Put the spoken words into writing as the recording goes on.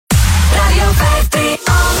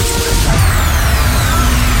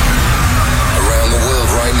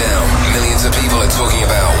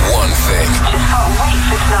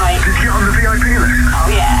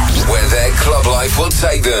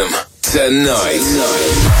tonight.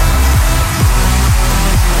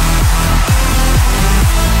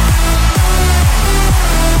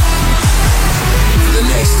 For the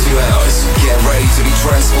next 2 hours, get ready to be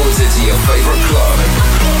transported to your favorite club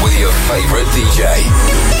with your favorite DJ.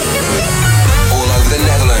 All over the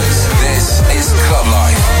Netherlands, this is Club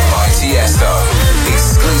Life by Tiesto,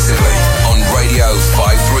 exclusively on Radio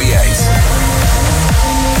 538.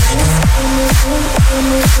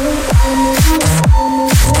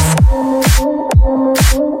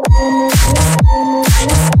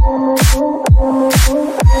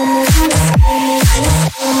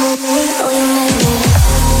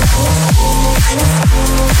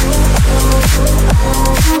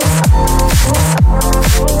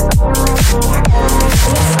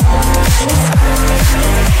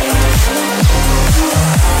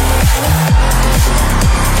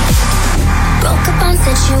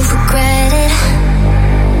 You regret it.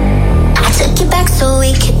 I took you back so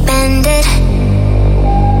we could mend it.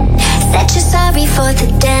 Said you're sorry for the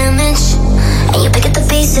damage, and you pick up the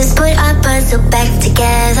pieces, put our puzzle back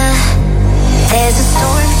together. There's a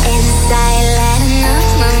storm inside, lighting up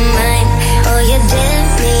my mind. Oh, you did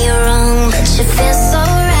me wrong, but you feel so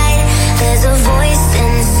right. There's a voice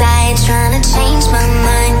inside trying to change my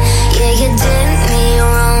mind. Yeah, you did me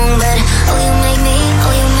wrong, but oh, you make me,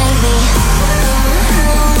 oh, you make me.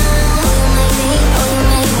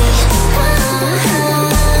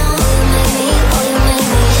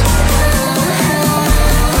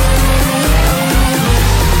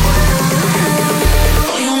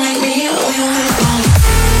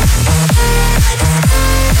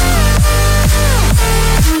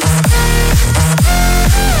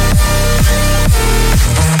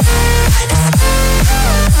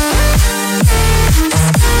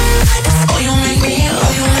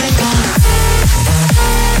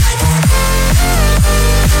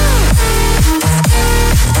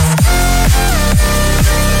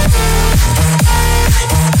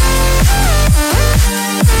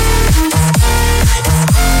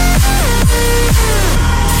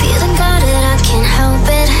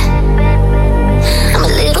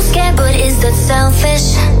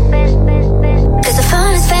 Selfish, 'cause the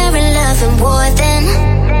fun is fair in love and war. Then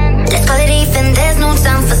let's call it even. There's no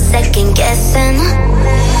time for second guessing.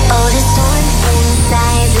 Oh, the storm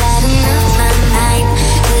inside lighting up my mind.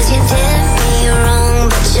 'Cause you did me wrong,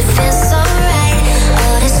 but you feel so right.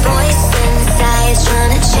 Oh, this voice inside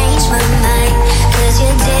trying to change my mind. 'Cause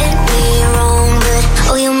you did me wrong, but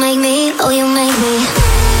oh, you make me, oh, you make me.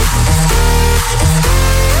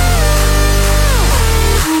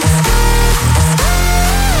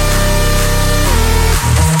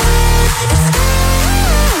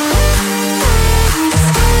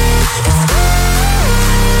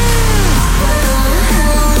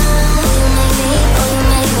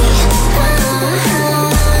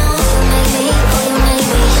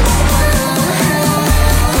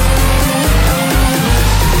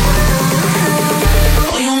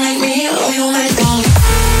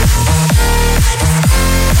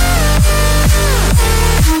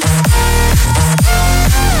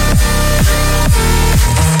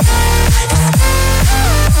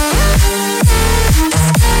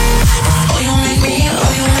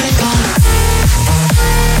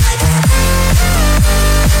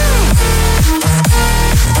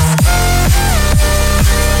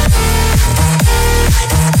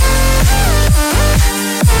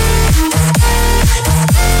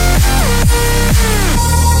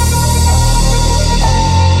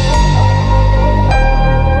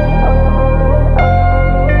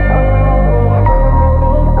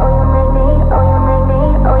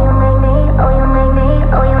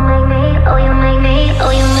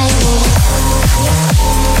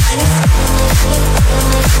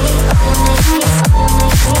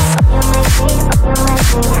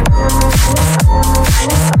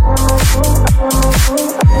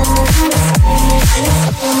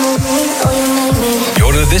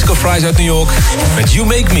 Uit New York met You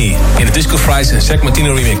Make Me in de Disco Fries en Zack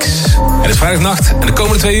Martino remix. Het is vrijdagnacht en de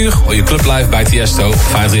komende 2 uur hoor je Club Live bij Tiesto op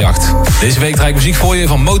 538. Deze week draai ik muziek voor je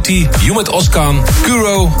van Moti, You met Oskan,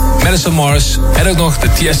 Kuro, Madison Mars en ook nog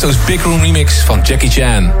de Tiesto's Big Room remix van Jackie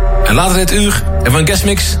Chan. En later dit uur hebben we een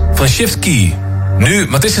guestmix van Shift Key. Nu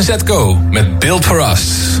Matisse en Zetko met Build For Us.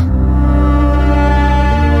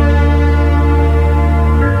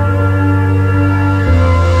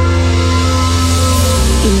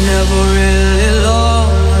 Never really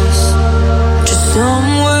lost, just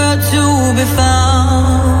somewhere to be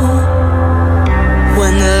found.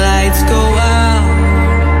 When the lights go out,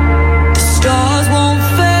 the stars won't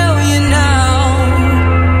fail you now.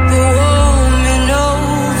 The woman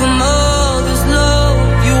over mother's love,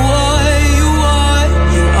 you are, you are,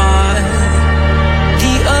 you are.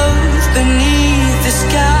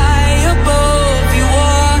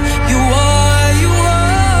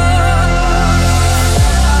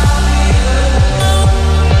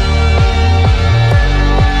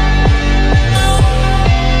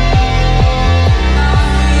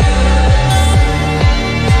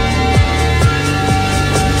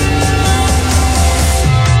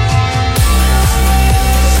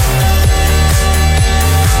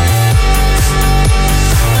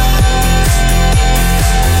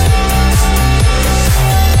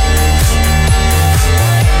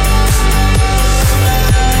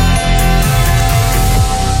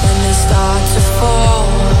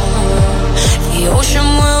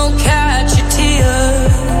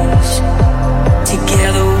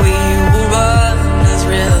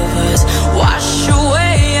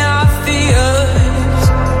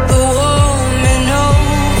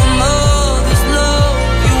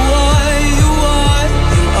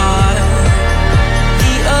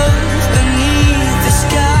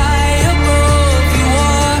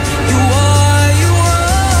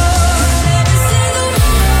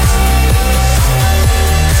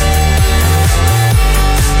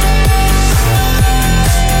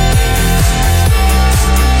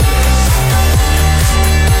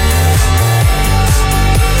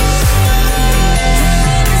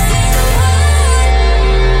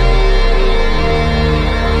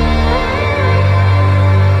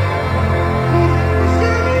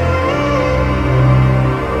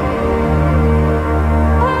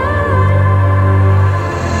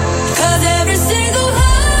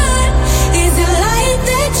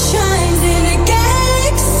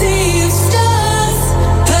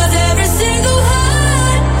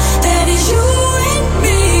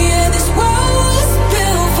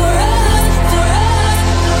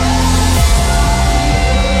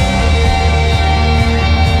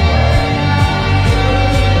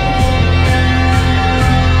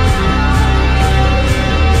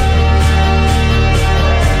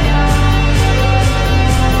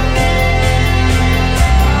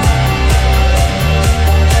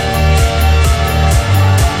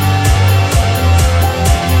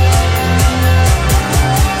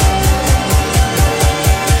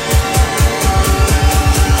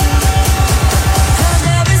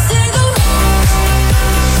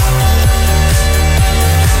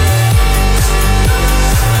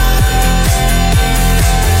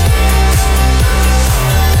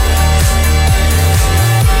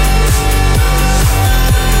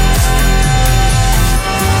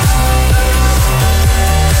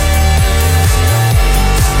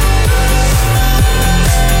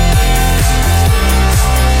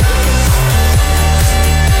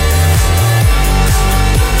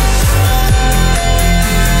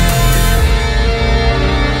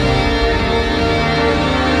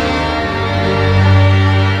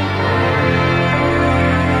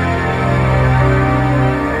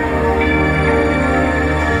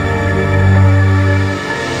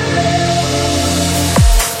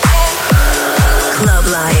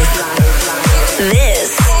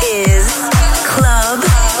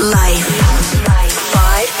 Life.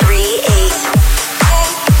 538.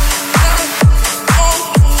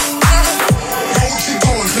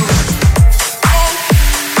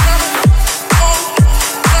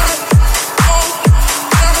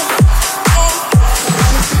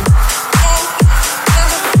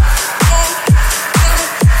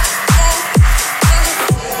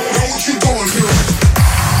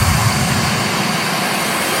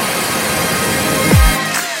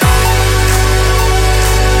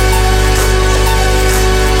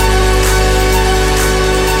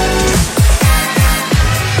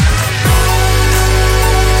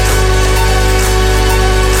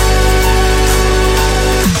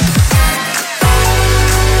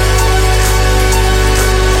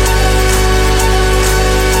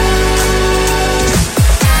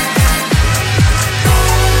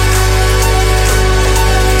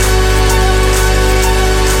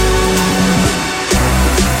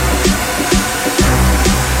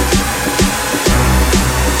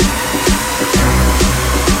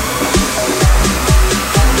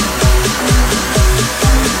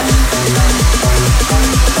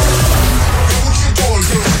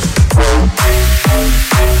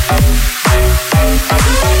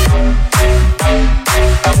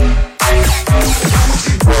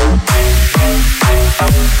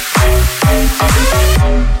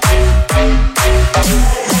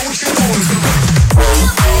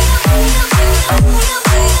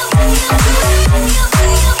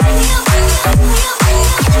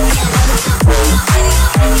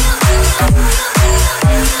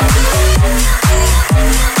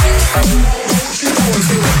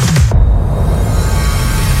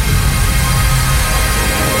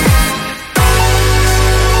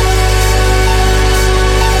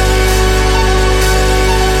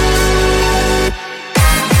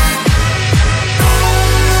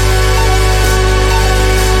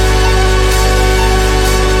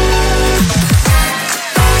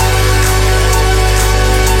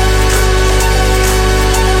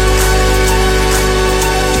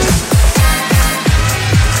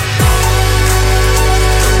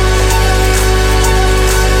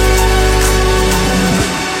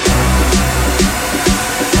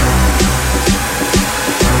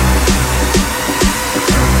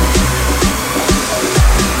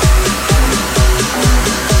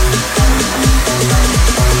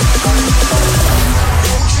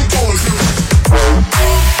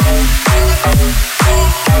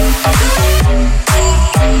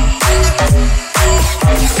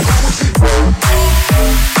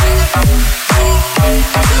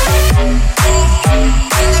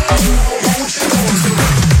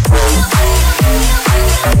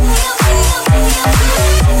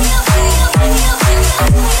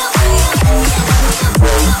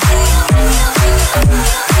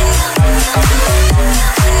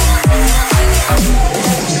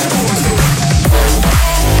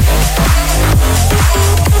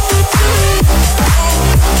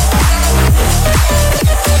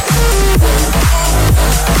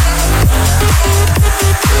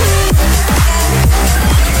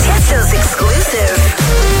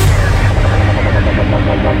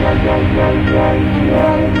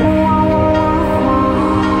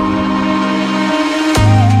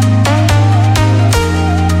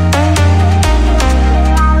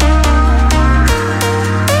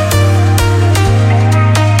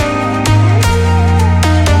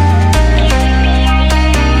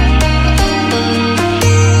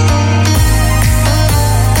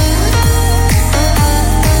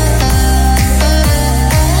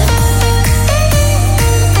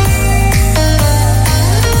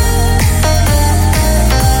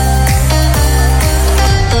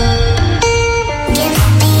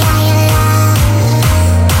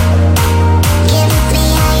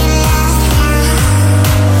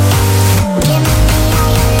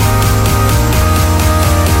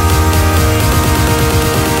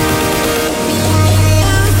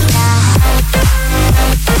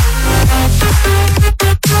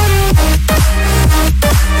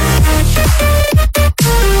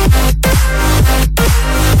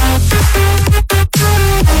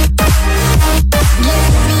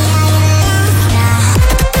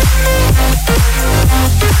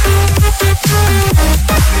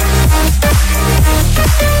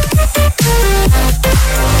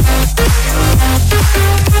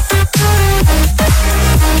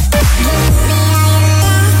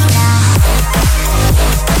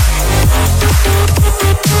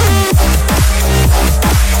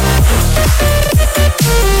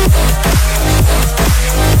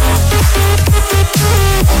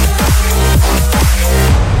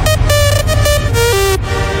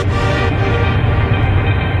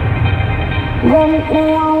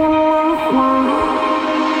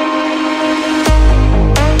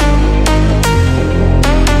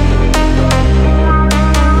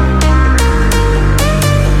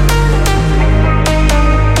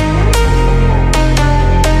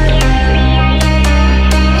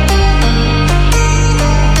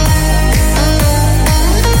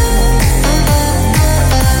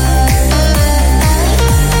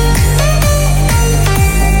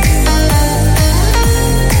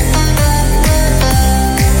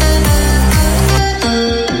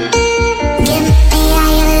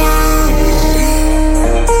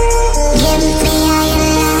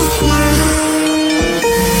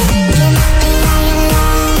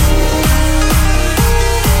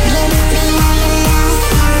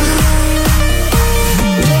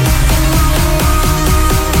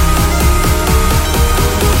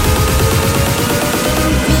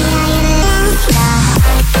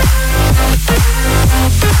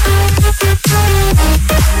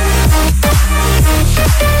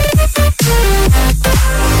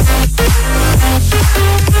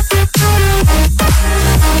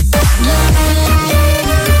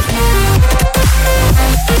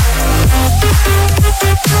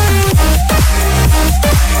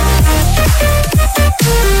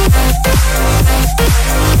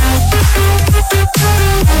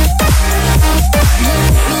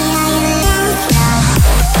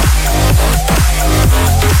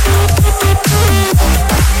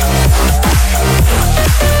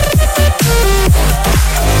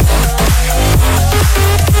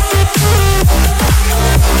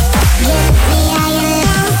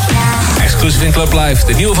 Club Live,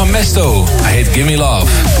 de nieuwe van Mesto. Hij heet Gimme Love.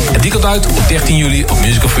 En die komt uit op 13 juli op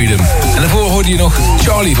Musical Freedom. En daarvoor hoorde je nog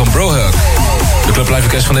Charlie van Brohug. De Club Live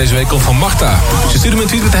Request van deze week komt van Marta. Ze stuurde me een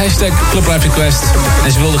tweet met de hashtag Club Live Request.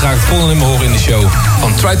 En ze wilde graag het volgende nummer horen in de show.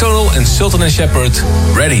 Van Tritonal en Sultan and Shepard.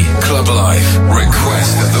 Ready. Club Live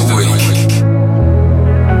Request of the Week.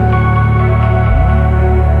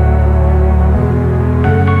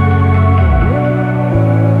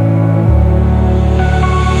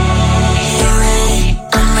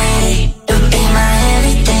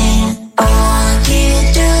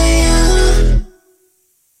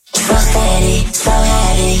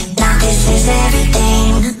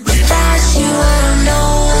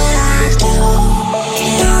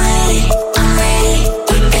 I'm ready,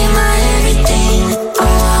 be my everything. I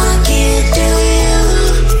wanna give you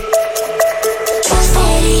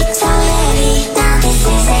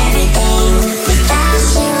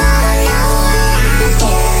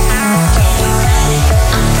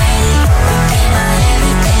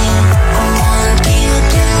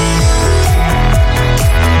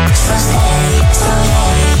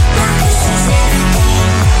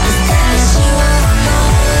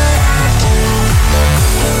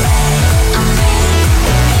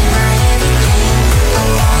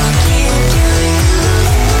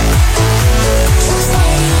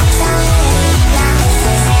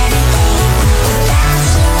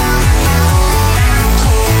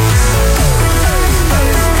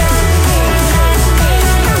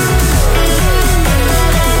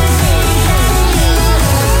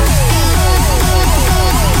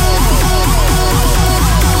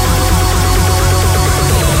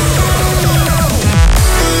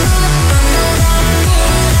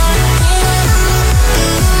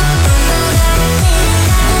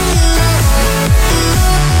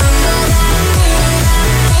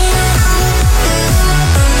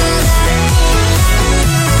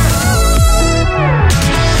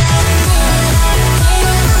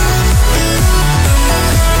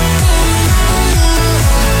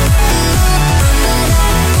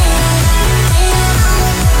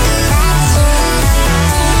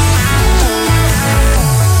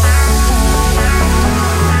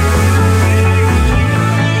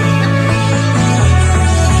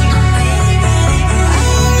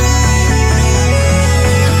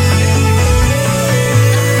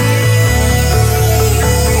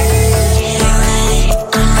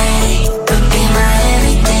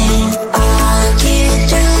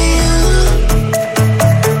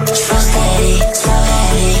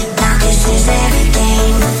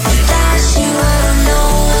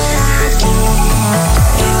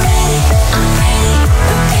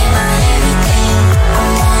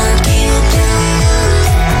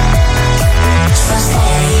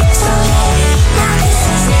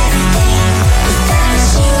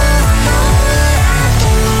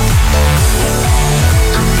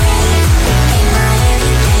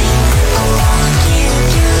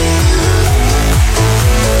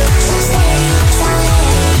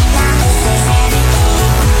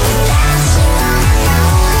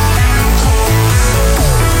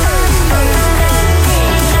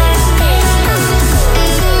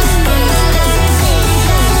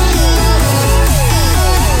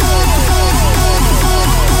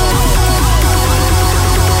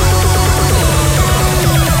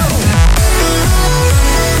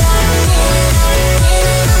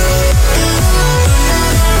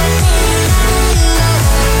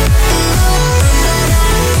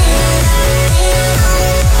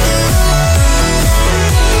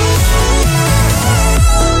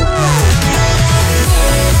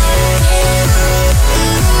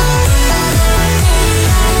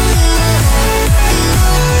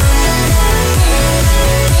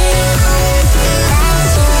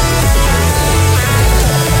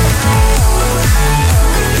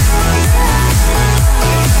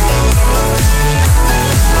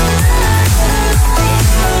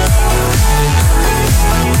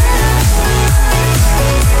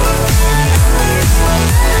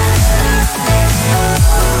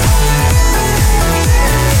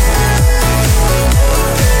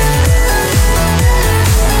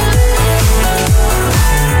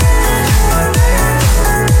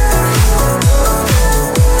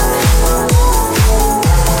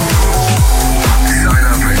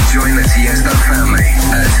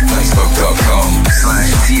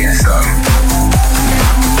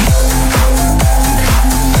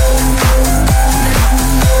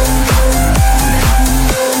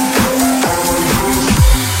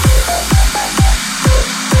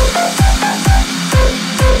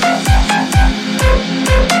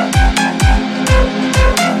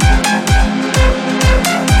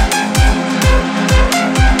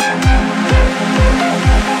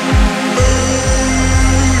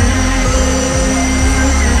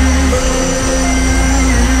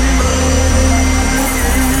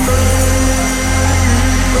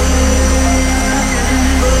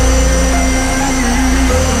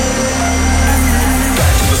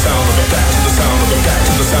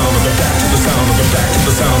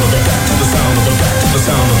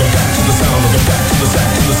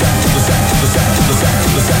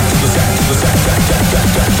to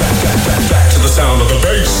the sound of the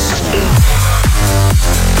bass.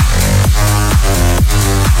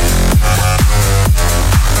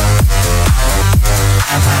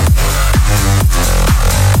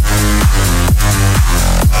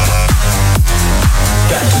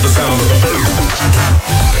 Back to the sound of the bass.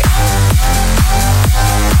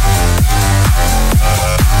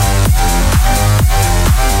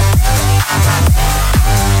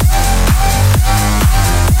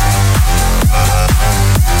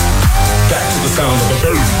 Back to the sound of the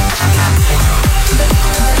bass.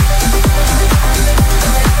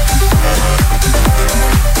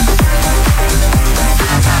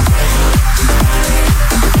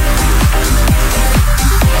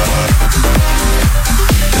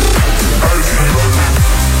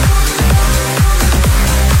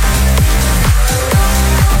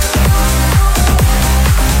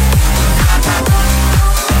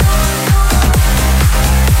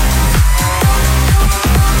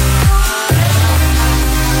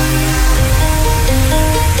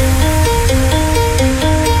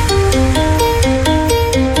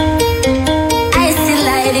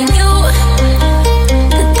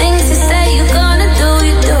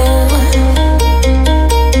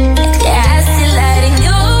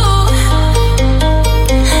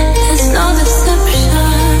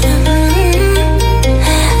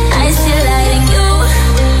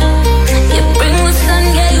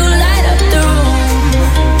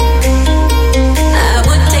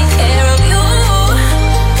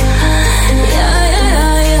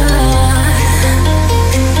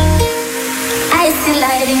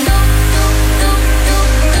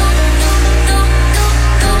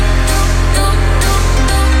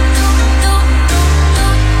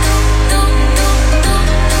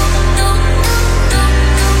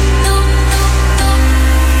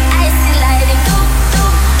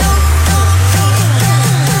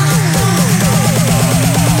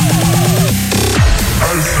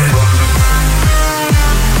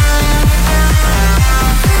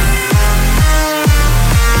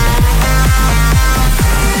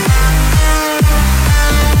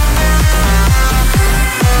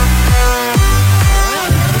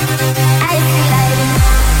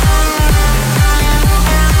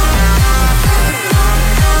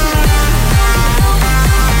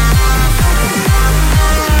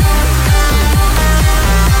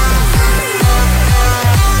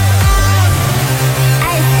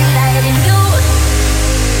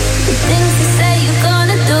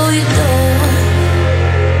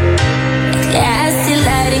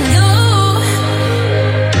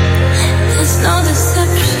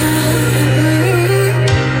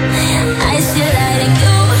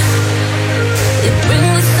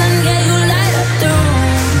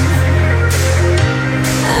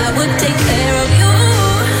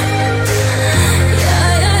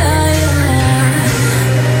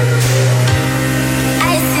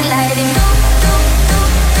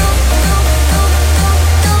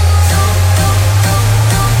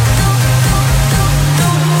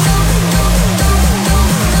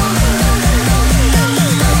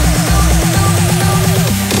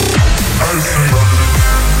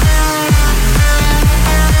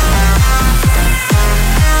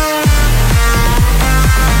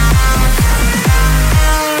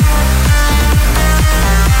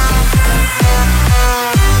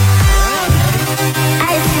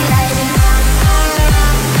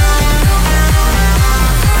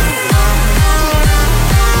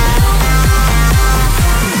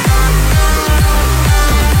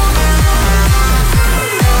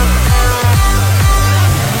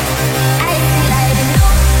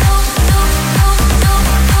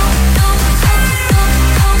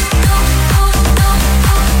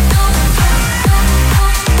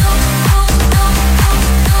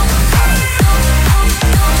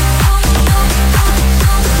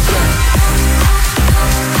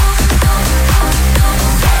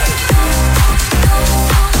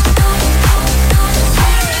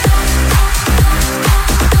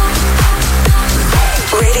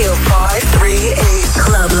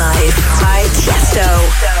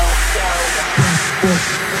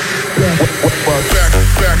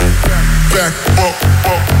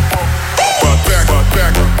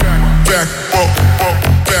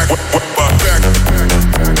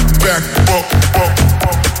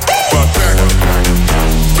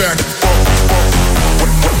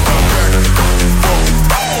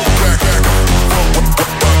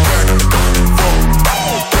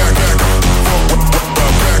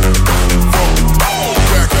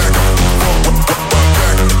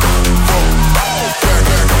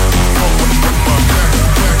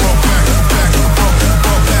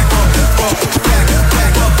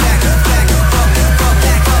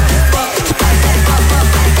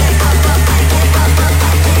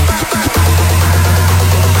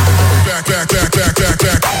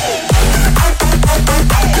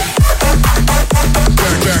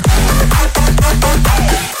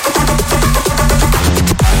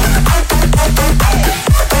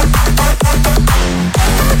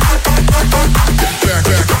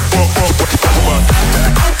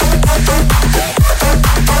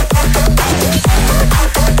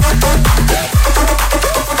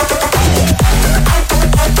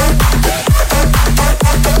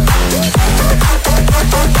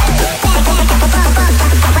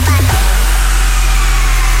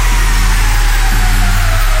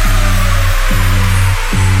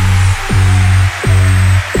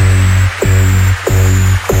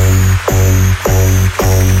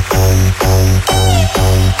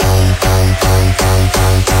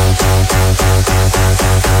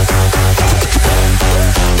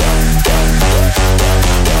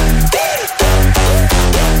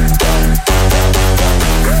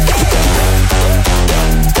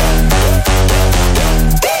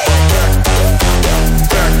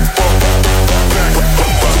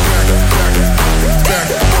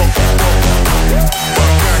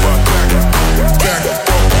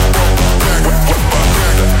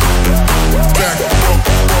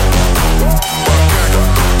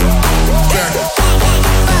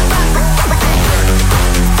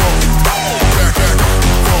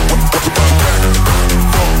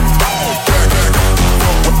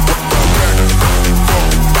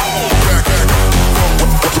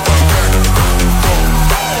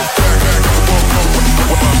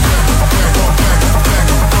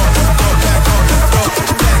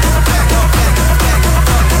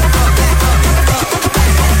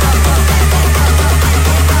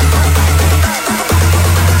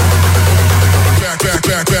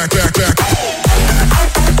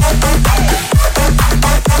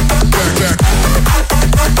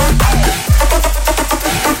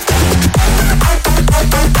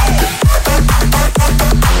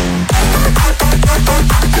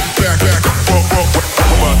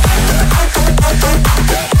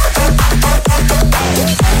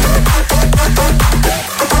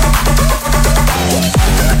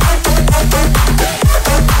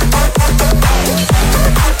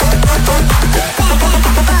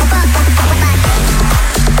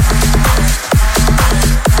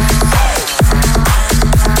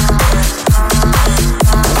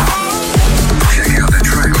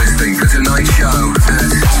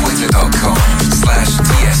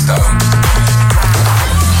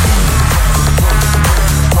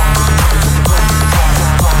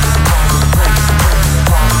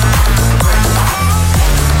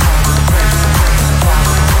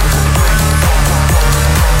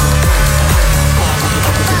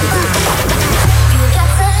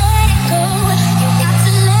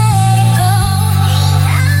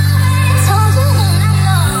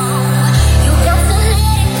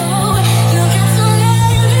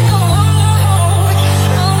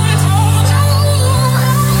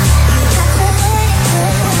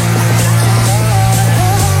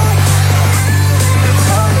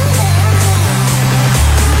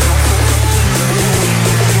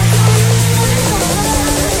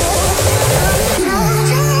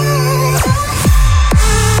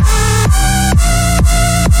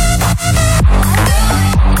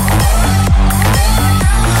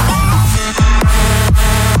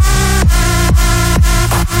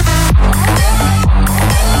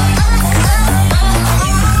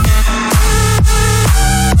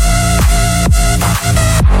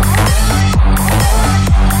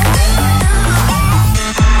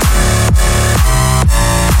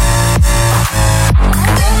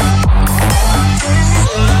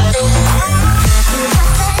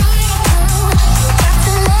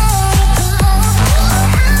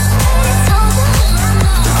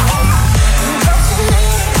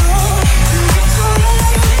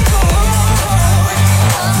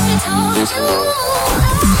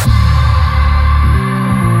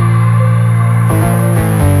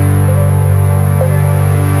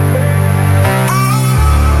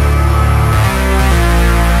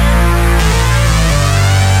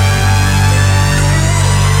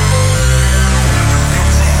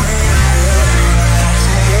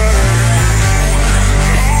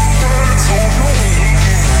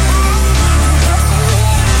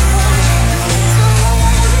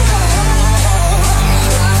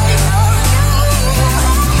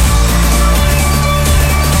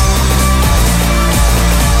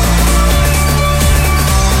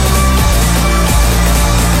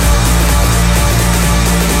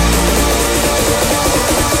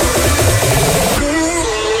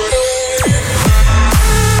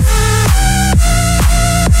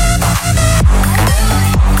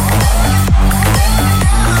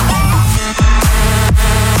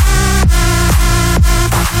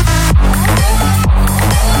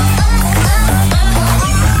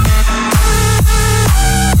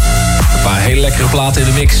 Platen in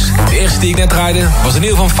de mix. De eerste die ik net draaide was de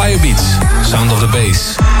nieuwe van Firebeats, Sound of the Bass.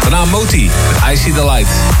 Daarna Moti met I See the Light.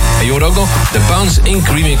 En je hoort ook nog de Bounce Inc.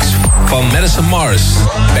 remix van Madison Mars,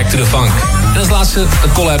 Back to the Funk. En als laatste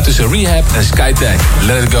een collab tussen Rehab en Skytech,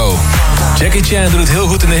 Let It Go. Jackie Chan doet het heel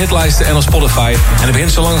goed in de hitlijsten en op Spotify. En het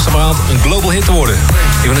begint zo langzamerhand een global hit te worden.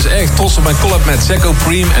 Ik ben dus erg trots op mijn collab met Zecco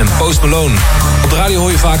Preem en Post Malone. Op de radio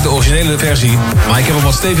hoor je vaak de originele versie, maar ik heb een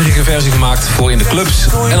wat stevige versie gemaakt voor in de clubs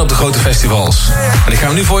en op de grote festivals. En ik ga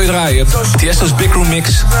hem nu voor je draaien. Tiesto's Big Room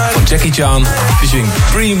Mix van Jackie Chan, featuring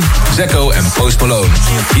Preem, Zecco en Post Malone.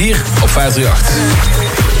 Hier op 538.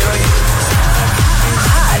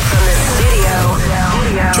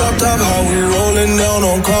 Dropped up how we rolling down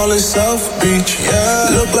on call it South Beach. Yeah,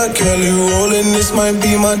 look like Kelly rolling, this might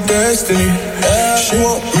be my destiny. Yeah, she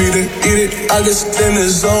want me to eat it, I guess then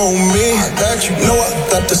it's on me. I got you, know I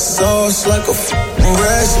got the sauce like a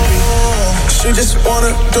recipe. She just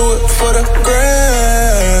wanna do it for the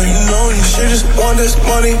grand. You know, she just want this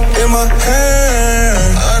money in my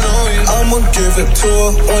hand. I know you. I'ma give it to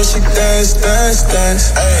her when she dance, dance,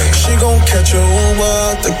 dance. Ay, she gon' catch a Uber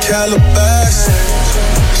out the Calabasas.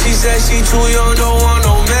 She said she too young, don't want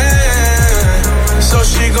no man. So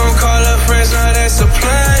she gon' call her friends, now that's a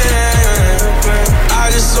plan. I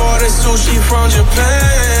just ordered sushi from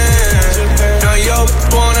Japan. Now yo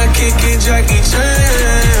wanna kick it, Jackie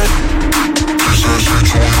Chan. She said she too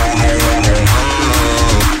young, don't want no man.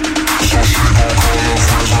 So she gon' call her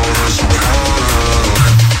friends, now that's a plan.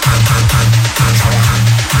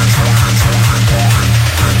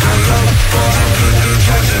 Now yo wanna kick it,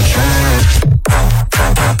 Jackie Chan.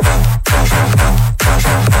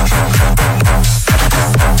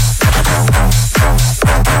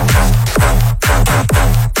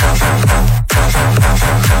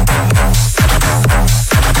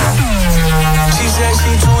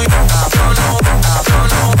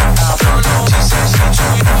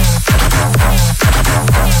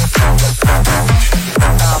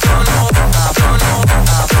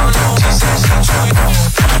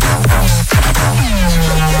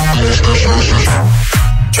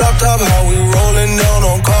 Dropped up how we rolling down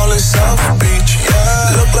on call it South Beach.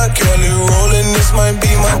 Yeah, look like Kelly rolling, this might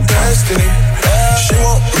be my destiny. Yeah, she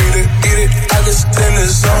want me to eat it, I guess then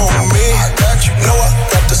it's on me. I got you, know I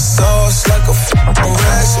got the sauce like a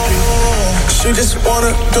recipe. She just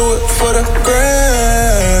wanna do it for the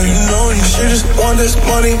grand. You know, she just want this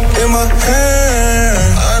money in my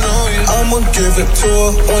hand. I know you. I'ma give it to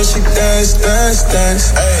her when she dance, dance,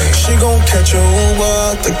 dance. Ay, she gon' catch a Uber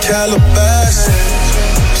out the Calabasas.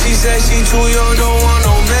 She said she too young, don't want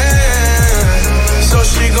no man. So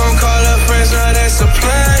she gon' call her friends, now that's a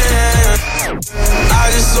plan.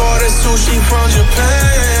 I just ordered sushi from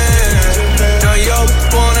Japan. Now yo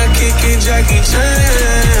wanna kick it, Jackie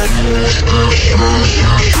Chan.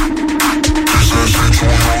 She said she too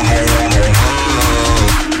young, don't want no man.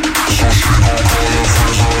 So she gon' call her friends,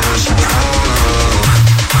 now that's a plan.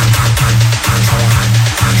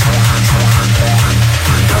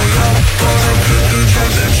 Now yo wanna kick it,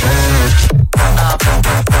 Jackie Chan.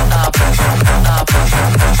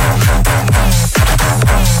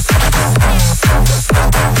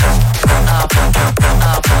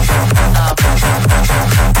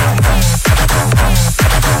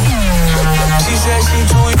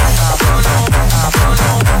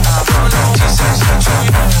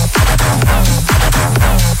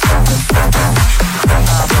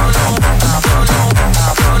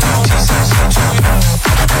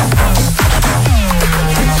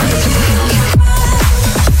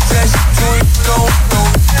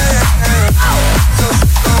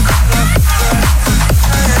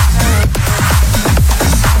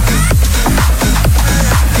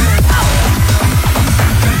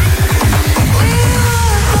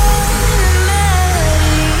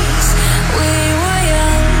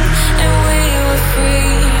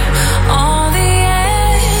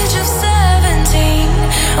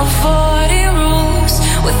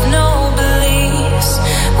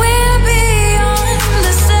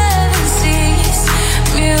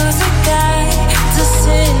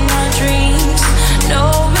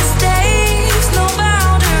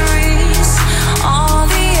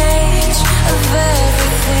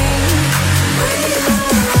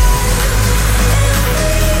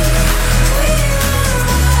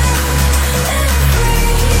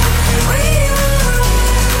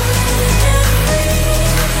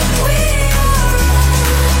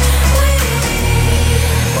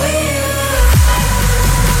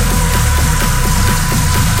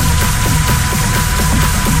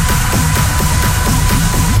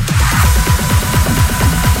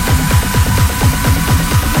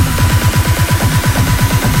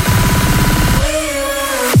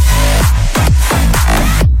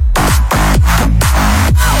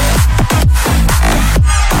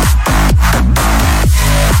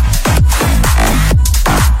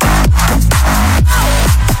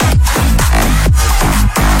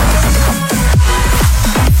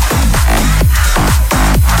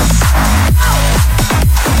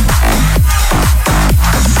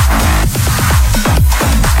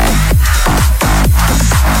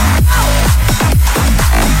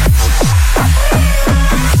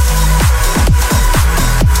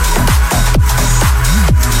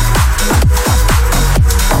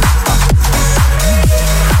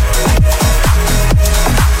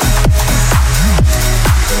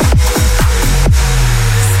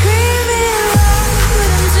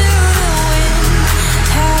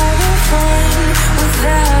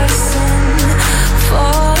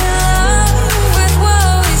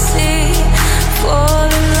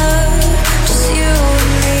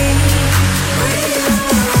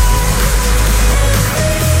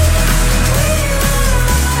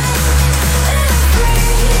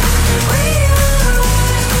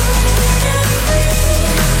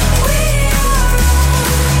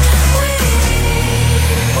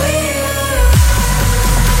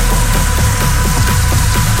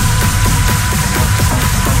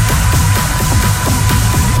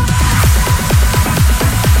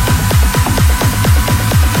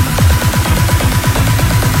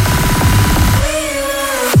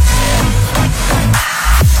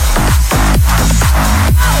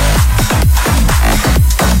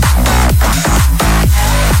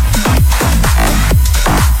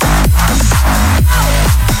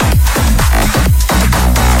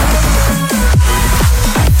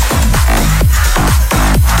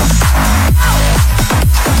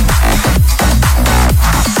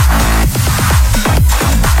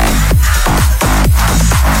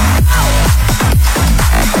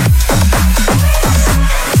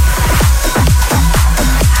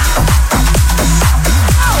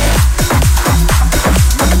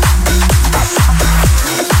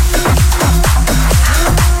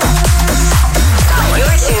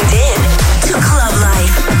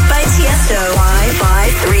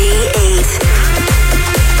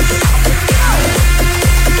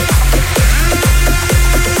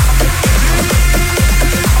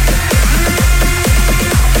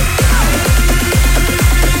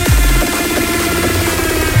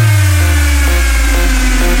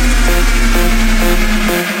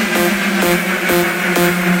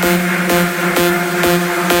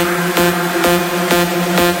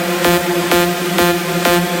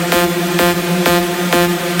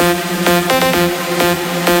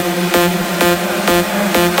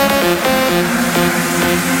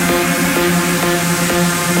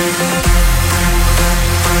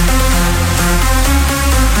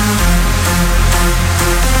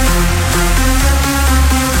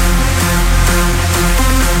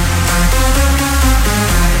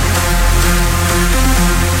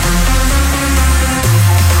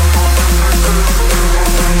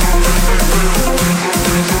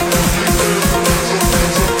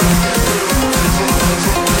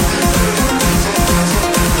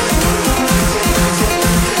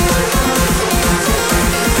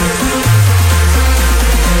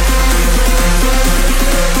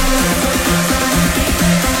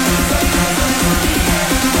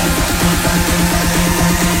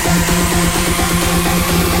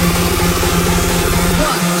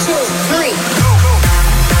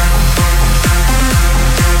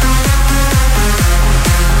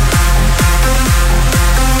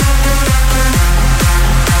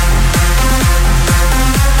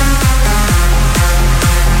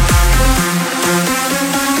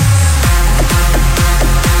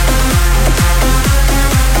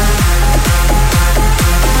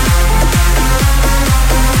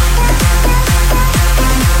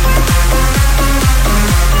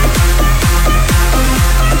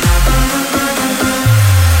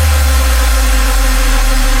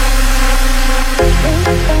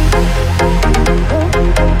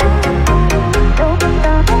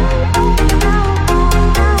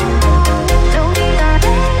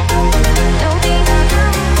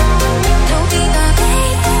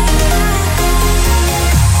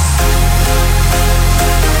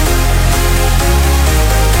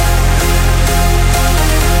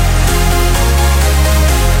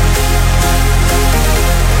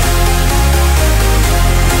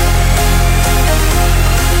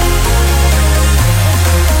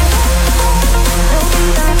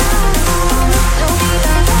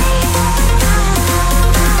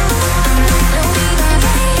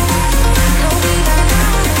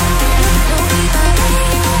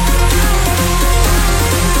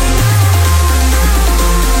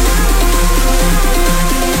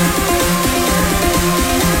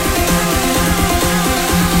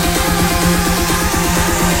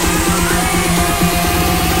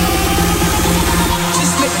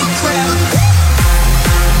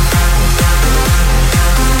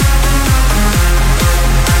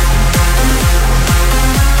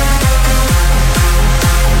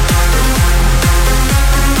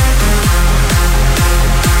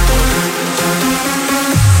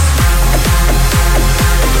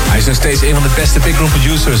 is nog steeds een van de beste big room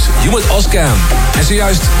producers, Humid Oskam. En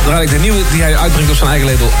zojuist draai ik de nieuwe die hij uitbrengt op zijn eigen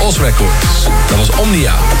label Os Records. Dat was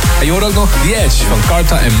Omnia. En je hoort ook nog The Edge van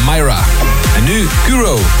Carta en Myra. En nu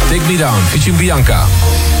Kuro, Take Me Down, featuring Bianca.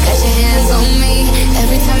 Got your hands on me.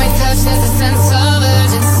 Every time I touch, there's a sense of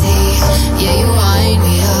urgency. Yeah, you wind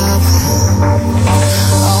me up.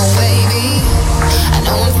 Oh, baby, I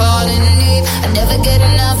know I'm falling deep. I never get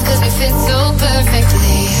enough cause we fit so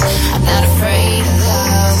perfectly. I'm not afraid of love.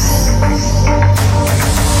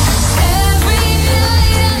 Every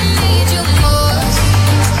night I need you more.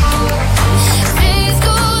 Days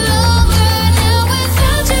go longer now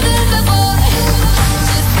without you than before.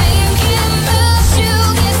 Just thinking about you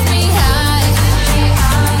gets me high.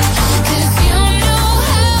 Cause you know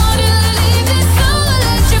how to leave it so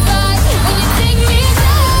electrified. When you take me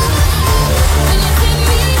down, when you take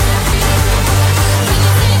me down, when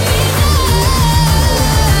you take me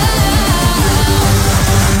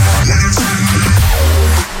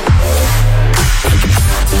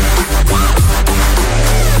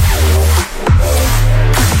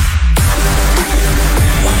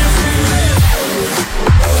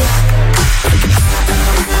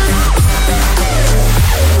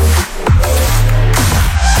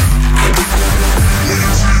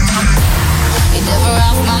you're never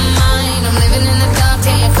off my mind. I'm living in the dark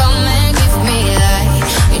till you come and give me light.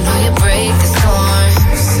 You know you break the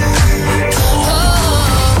storms. Oh,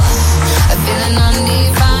 I'm feeling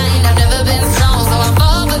undefined. I've never been strong, so I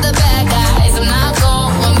fall for the bad guys. I'm not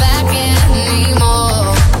going back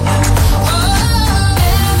anymore. Oh,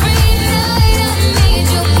 every night I need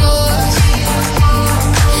you more.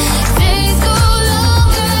 Days go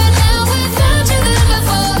longer now without you than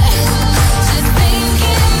before. Just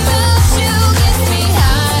thinking about you gets me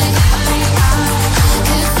high.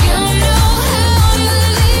 Cause you know how to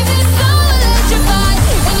leave it so electrified.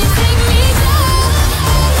 When you take me down, when you take me down, when you take me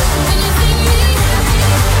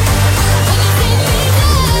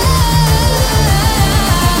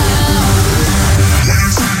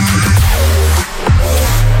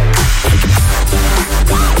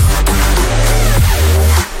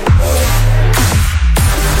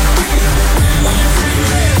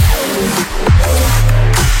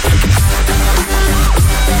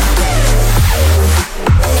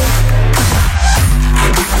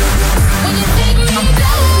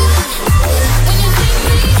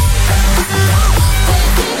when you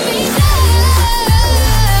take me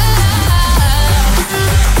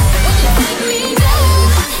down,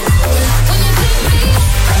 when you take me, when you take me down, when you take me down, when you take me,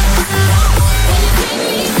 when you take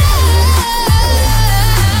me down.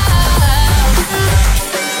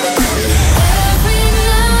 Every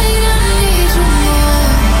night I need you more.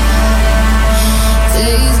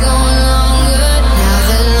 Days going longer now,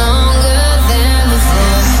 they're longer than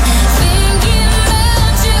before. Thinking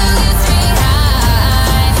about you gets me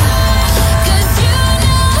high. Cause you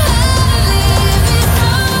know how to leave me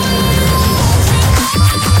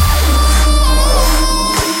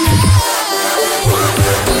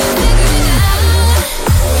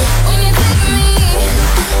when you take me,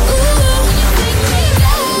 ooh, when you take me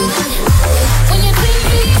down, when you take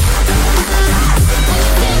me, when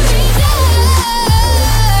you take me down.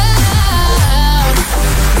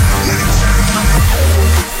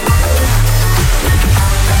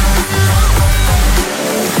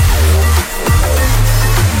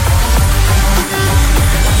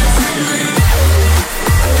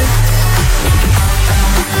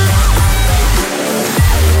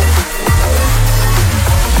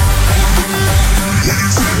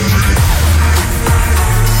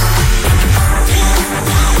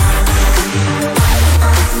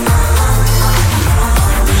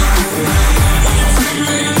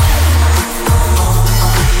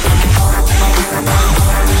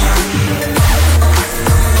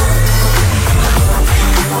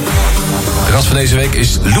 De gast van deze week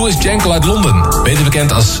is Louis Jankel uit Londen, beter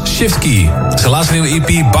bekend als Shift Key. Zijn laatste nieuwe EP,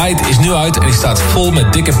 Bite, is nu uit en die staat vol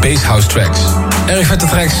met dikke basshouse tracks. Erg vette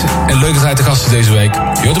tracks en leuk dat hij te gast is deze week.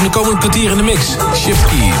 Je hoort hem de komende kwartier in de mix. Shift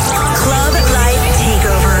Key. Club Life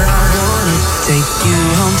Takeover. Take you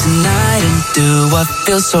home tonight and do what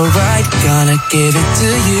feels so right. Gonna give it to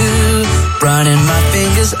you. Running my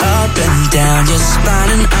fingers up and down your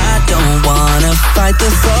spine, and I don't wanna fight the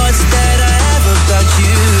thoughts that I have about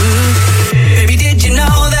you. Baby, did you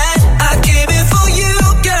know that I came here for you,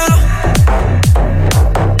 girl?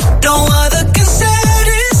 No other can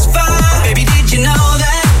satisfy. Baby, did you know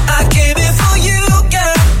that I came here for you,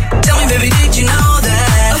 girl? Tell me, baby, did you know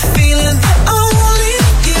that? A feeling that only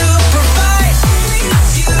you provide.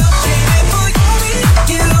 You came here for you,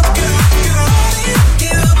 girl.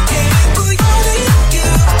 You came here for you.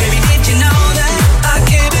 Baby, did you know that I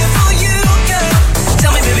came here for you, girl?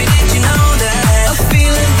 Tell me, baby.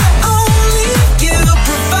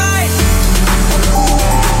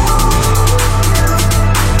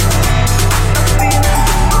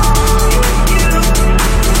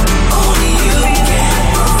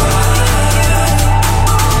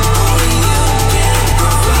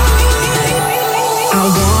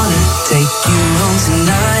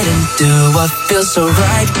 what feels so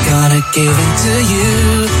right. Gonna give it to you.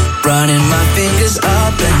 Running my fingers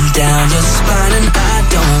up and down your spine, and I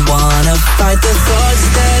don't wanna fight the thoughts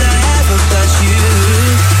that I have about you.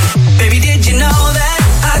 Baby, did you know that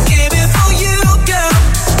I came here for you, girl?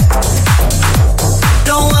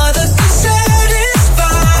 No other can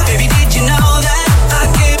satisfy. Baby, did you know that I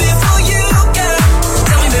came here for you, girl?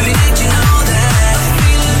 Tell me, baby, did you know that?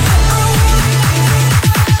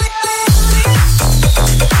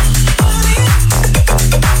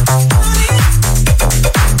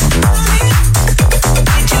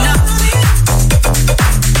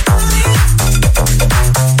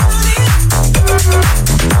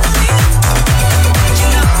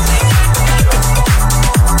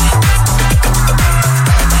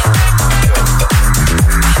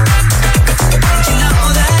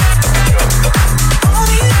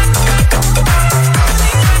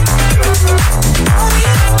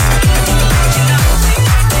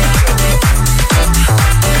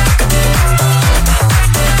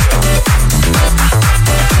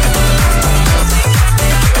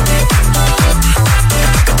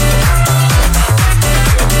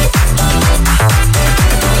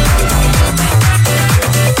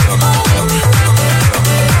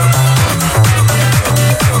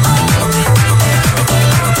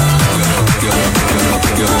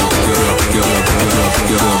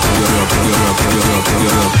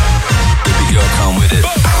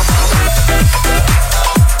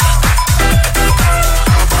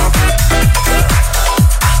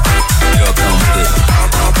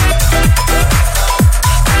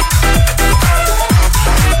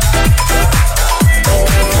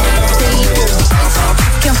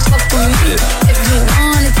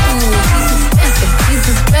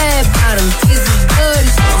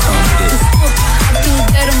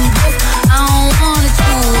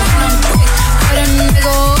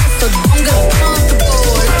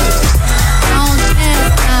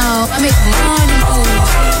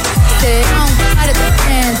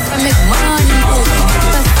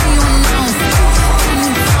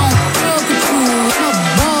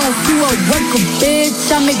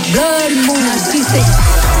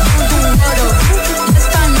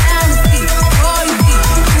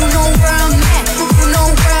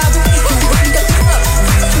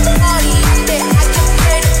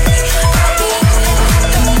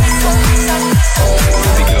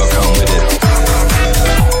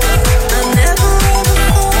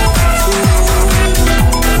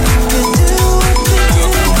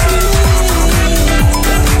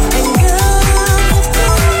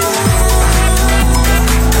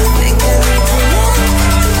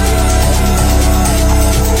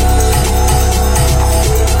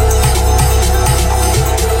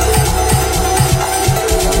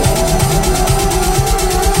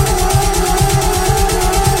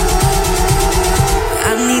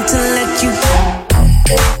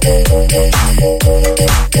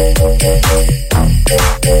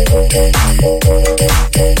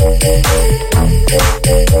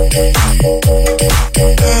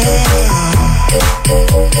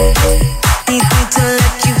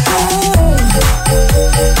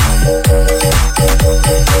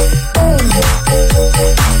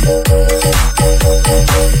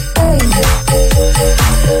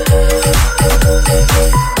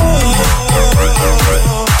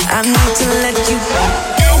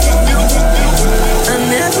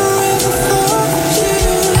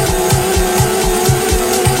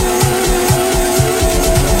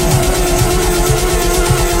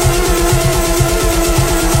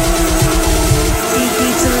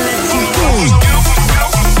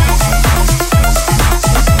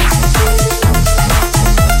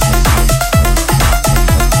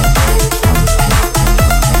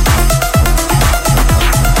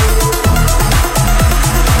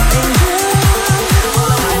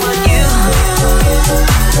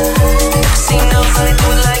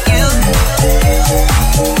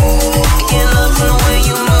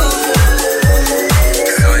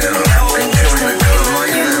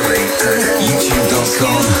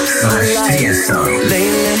 Tiesto.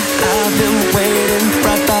 Lately I've been waiting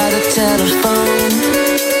right by the telephone,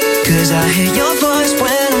 'cause I hear your voice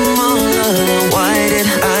when I'm all alone. Why did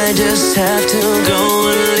I just have to go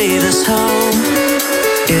and leave this home?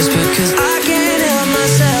 It's because I can't help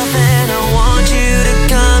myself and I want you to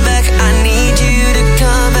come back. I need you to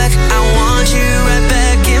come back. I want you right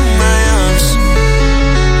back in my arms.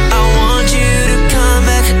 I want you to come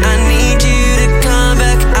back. I need you to come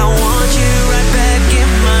back. I want you right back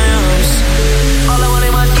in my arms. All I want is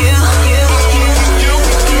you.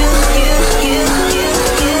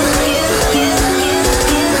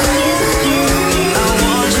 I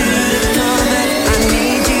want you to come back. I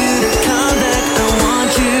need you to come back. I want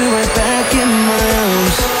you right back in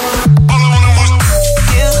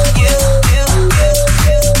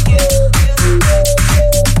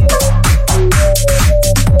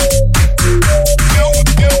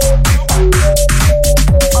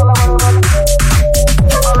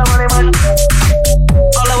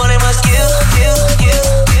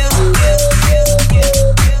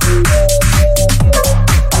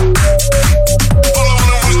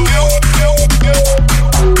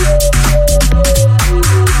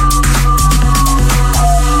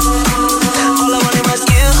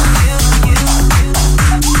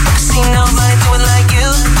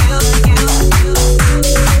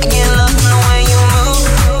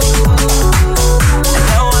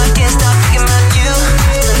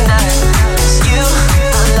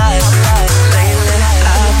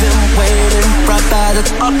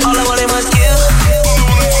all I wanted was you.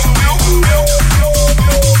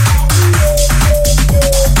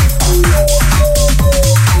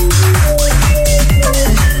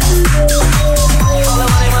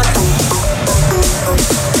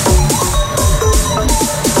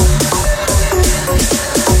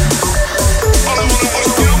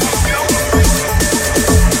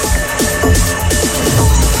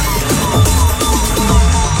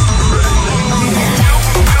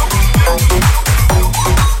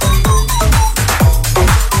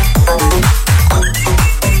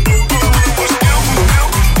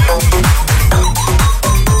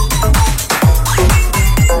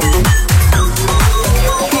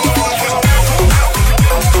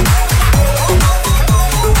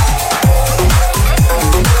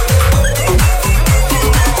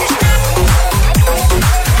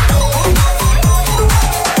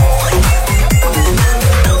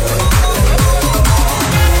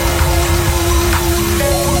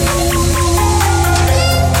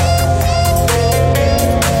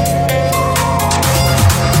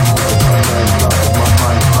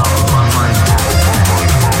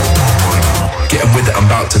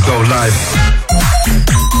 To go live.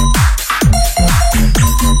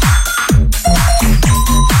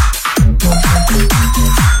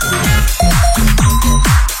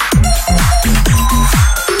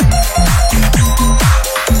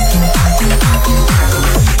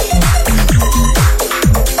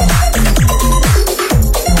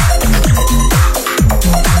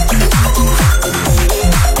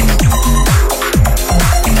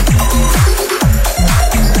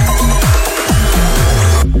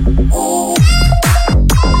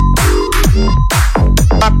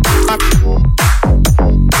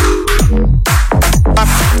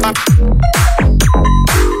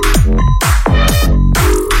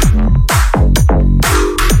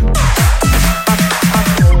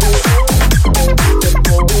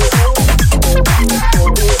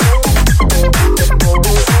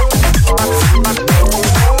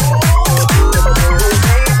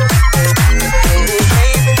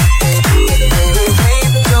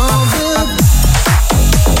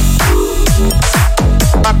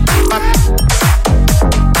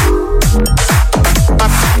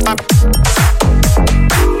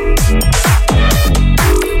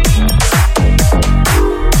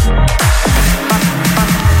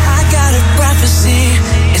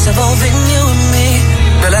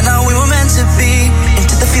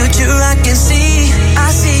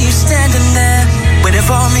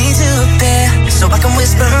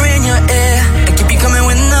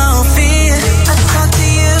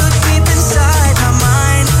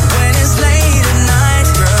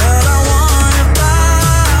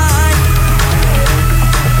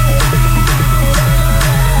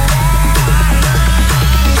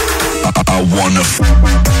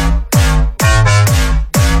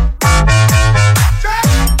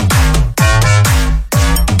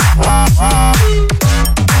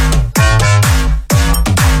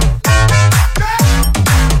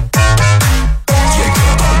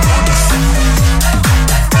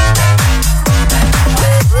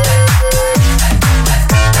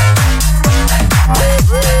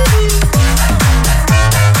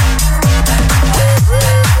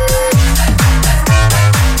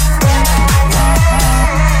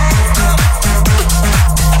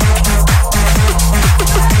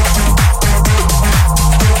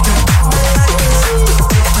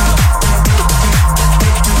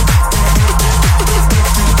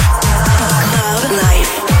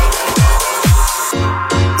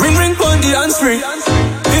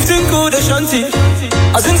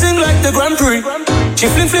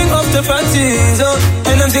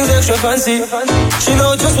 Fancy. She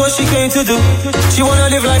know just what she came to do. She wanna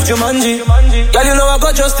live like Jumanji. Girl, you know I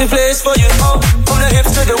got just the place for you. Oh, from the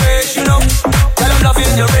hips to the waist, you know. Girl, I'm loving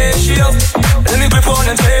the ratio. Let me grip on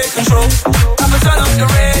and take control. I'ma turn up the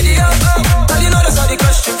radio. Girl, you know that's not the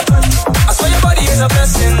question. I swear your body is a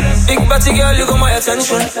blessing. Big body girl, you got my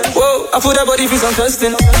attention. Whoa, I put that body for some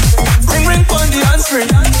testing. Ring ring on the answering.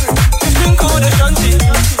 15 code Ashanti.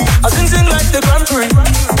 I sing like the Grand Prix.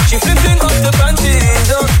 She flipping up the panties.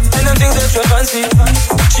 And them things extra fancy.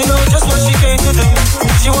 She know just what she came to do.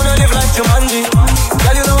 She wanna live like Jumanji.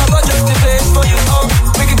 Girl, you know I got just the place for you. Oh,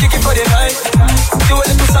 we can kick it for the night. Do a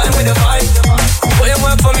little something with the vibe. Put your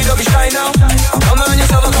work for me, don't be shy now. Come on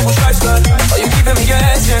yourself a couple stripes, girl. Oh, you keeping me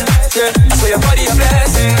guessing. Yeah, I swear your body a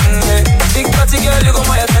blessing. Yeah. Big party girl, you got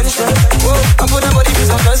my attention. Whoa, I put that body for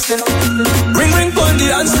some testing. Ring ring on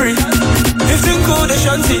the hands free. 15 code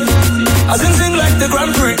Ashanti. I sing like the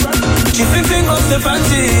Grand Prix. She fling up the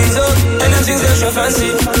panties, oh, and them things that she fancy.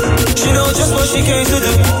 She know just what she came to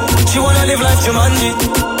do. She wanna live like Jumanji.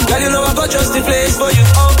 Girl, you know I got just the place for you.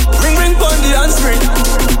 Oh, ring ring on the handspring.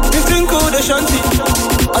 Fling cool the shanty.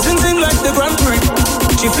 I sing like the Grand Prix.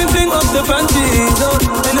 She fling up the panties, oh,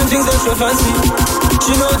 and them things that she fancy.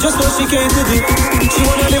 She know just what she came to do. She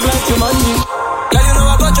wanna live like Jumanji. Girl, you know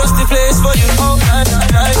I got just the place for you. Oh, night,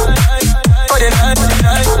 night, for the night,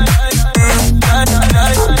 night, night,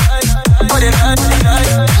 night, for the night, night,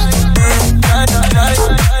 night, night,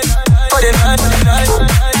 for the night, night,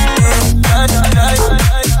 night, night,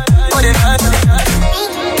 for the night, night, night,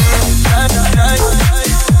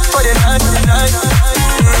 for the night, night,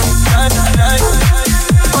 night, night,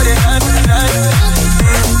 for the night, night,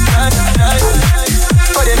 night, night,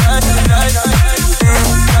 for the night, night,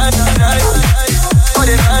 night, night, for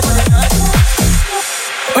the night, night.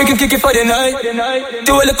 We can kick it for the night.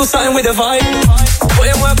 Do a little something with the vibe. Put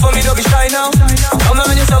in work for me, don't be shy now. Come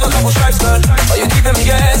on yourself a couple stripes, girl. Are you keeping me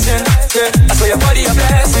guessing? Yeah, I saw your body a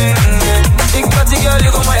blessing. Yeah. Big fatty girl,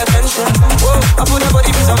 you got my attention. Whoa, I put your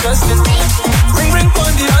body with some blessing. Ring ring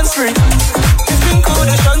on the handspring. She fling cool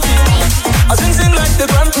the shanty. I sing like the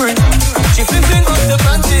Grand Prix. She fling up the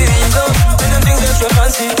panties, oh, and them things that she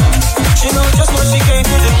fancy. She know just what she came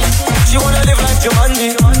to do. She wanna live like Jumanji.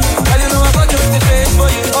 Girl, you know I got just the face for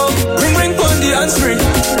you. Oh, ring ring on the handspring.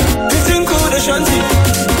 Fling cool the shanty.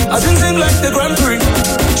 I sing like the Grand Prix.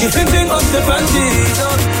 She fling up the panties,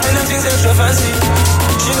 oh, and them things that she fancy.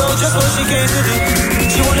 She know just what she came to do.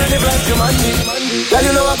 She wanna live like Jumanji. Girl,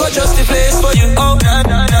 you know I got just the place for you. Oh, night,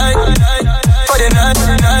 night, night, for the night,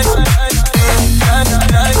 night, night,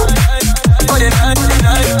 night, for the night,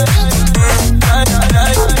 night, night,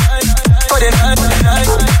 night, for the night, night,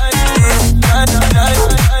 night, night,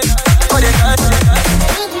 for the night, night,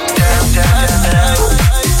 down, down, down,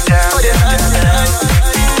 down, for the night, night,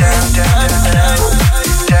 down, down, down, down,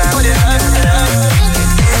 for the night, night,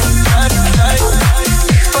 night, night,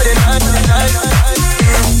 for the night, night,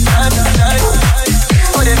 night, night,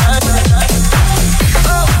 for the night, night.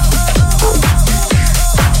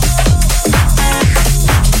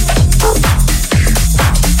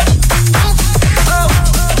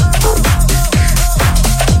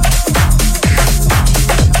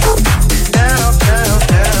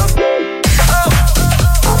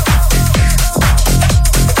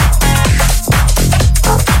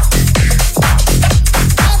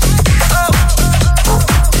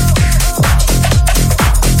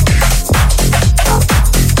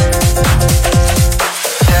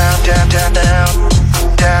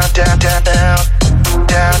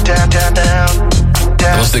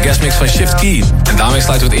 Dat was de guestmix van Shift Key. En daarmee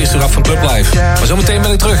sluiten we het eerste uur af van Club Live. Maar zometeen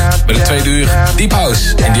ben ik terug bij de tweede uur Deep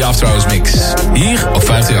House in die After Hours mix. Hier op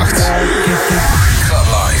 538. Club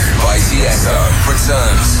Life by Tiesto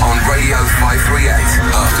returns on Radio 538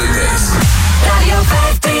 after this. Radio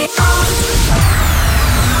 538.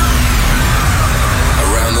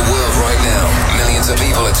 Around the world right now, millions of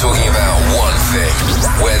people are talking about one thing.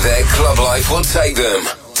 Where their club life will take them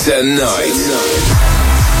tonight.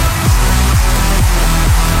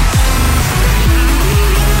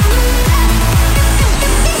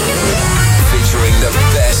 Featuring the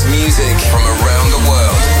best music from around the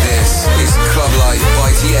world. This is Club Life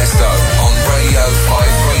by Tiesto on Radio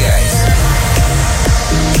 538.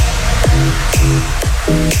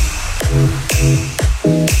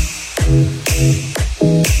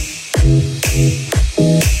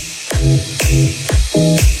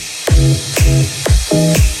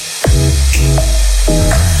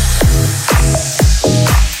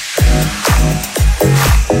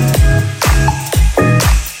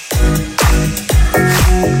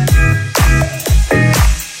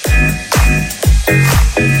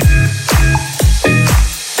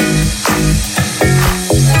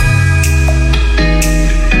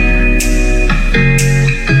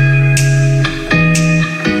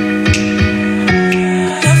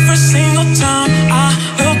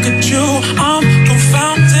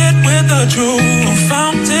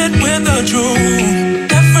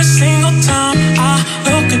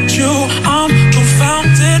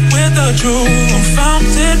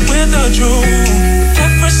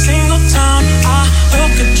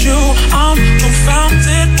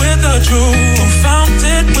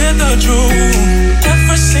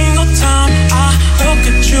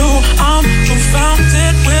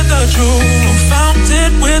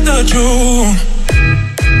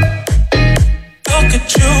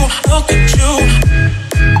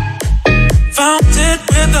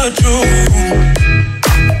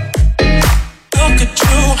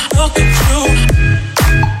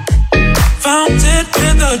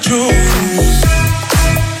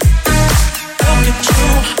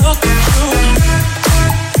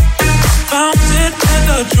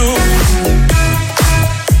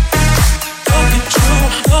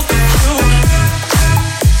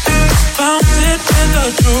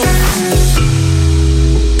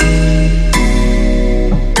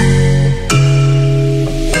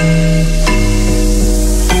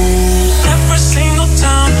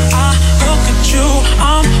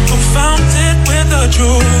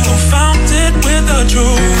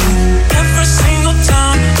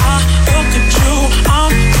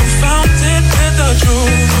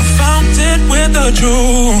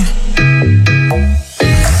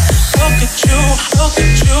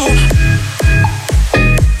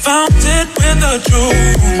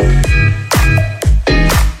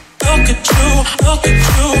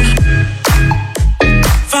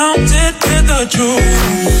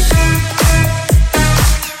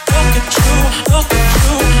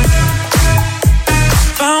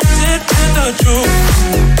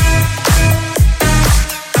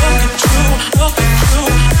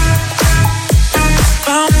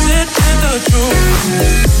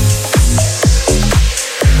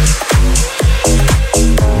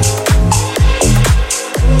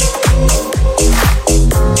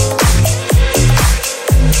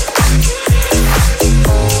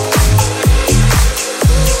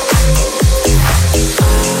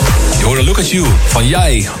 Van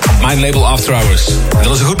Jij op mijn label After Hours. En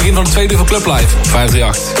dat is een goed begin van de tweede uur van Club Live op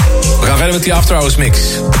 538. We gaan verder met die After Hours mix.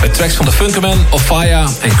 Met tracks van The Funkerman, Ofaya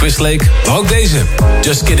en Chris Lake. Maar ook deze,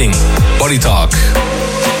 Just Kidding, Body Talk. There's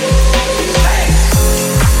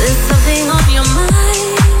something on your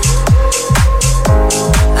mind.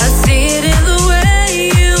 I see it in the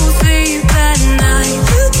way you sleep at night.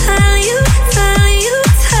 You tell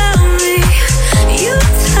me. You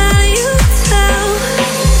tell.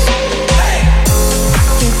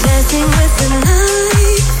 You're dancing with the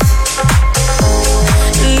night.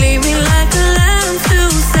 Leave me like a lamb to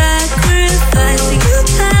sacrifice. You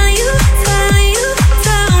tell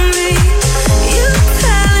me. You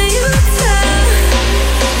tell.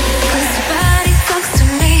 'Cause your body talks to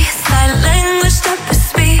me. Sign language that we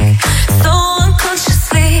speak so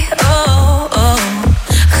unconsciously. Oh, oh.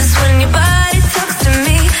 'Cause when your body talks to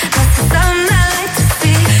me, that's the sound I like to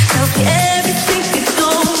see. Tells me everything you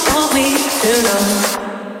don't want me to know.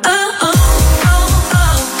 Oh, oh, oh, oh,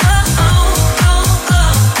 oh, oh, oh, oh, oh,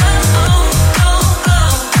 oh, oh,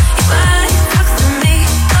 oh. Your body talks to me.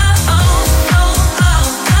 Oh, oh, oh, oh,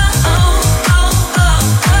 oh, oh, oh, oh,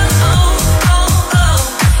 oh, oh, oh.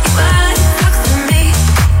 Your body talks to me.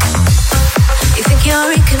 You think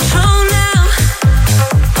you're in control now?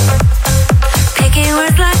 Picking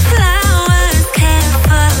words like flowers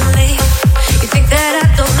carefully. You think that I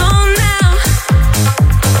don't know now?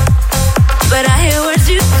 But I hear words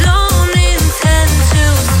you don't intend to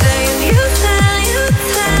say. You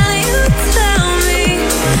tell me.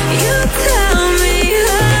 You tell me.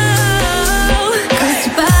 Oh, 'cause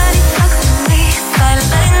your body talks to me. Sign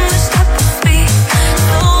language that we speak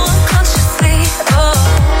so unconsciously. Oh,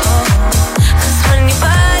 oh. 'Cause when your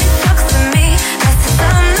body talks to me, that's the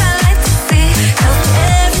sound I like to see. Tells me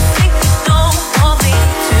everything you don't want me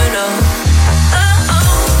to know. Oh, oh,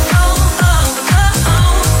 oh, oh, oh, oh,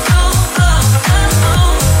 oh, oh,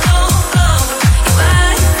 oh, oh, oh. Your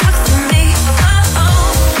body talks to me. Oh,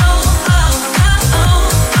 oh, oh, oh, oh, oh,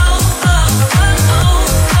 oh,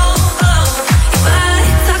 oh, oh, oh. Your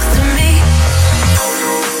body talks to me.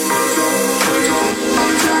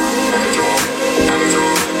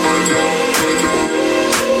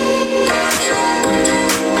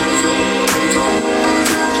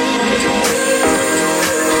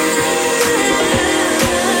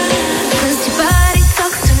 Cause your body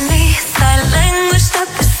talks to me. Sign language that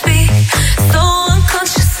we speak so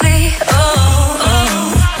unconsciously. Oh, oh.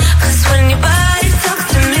 'Cause when your body talks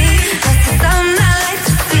to me, that's the sound I like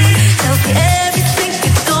to see. Tells me everything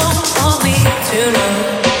you don't want me to know.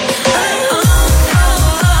 Oh, oh, oh,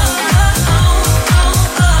 oh, oh,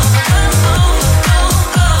 oh, oh, oh,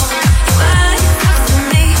 oh, oh. Your body talks to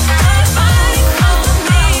me. Your body talks to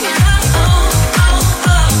me. Oh, oh, oh, oh,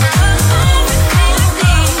 everything I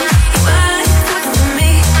need. Your body talks to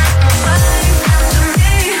me. Your body talks to me.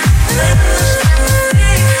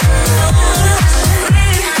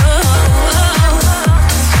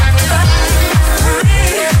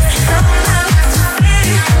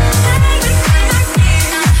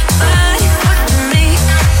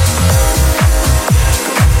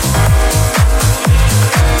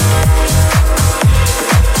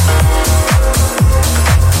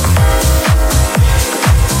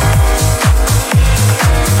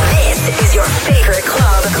 This is your favorite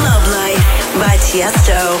club, Club Life by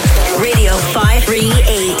Tiesto, Radio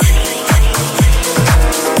 538.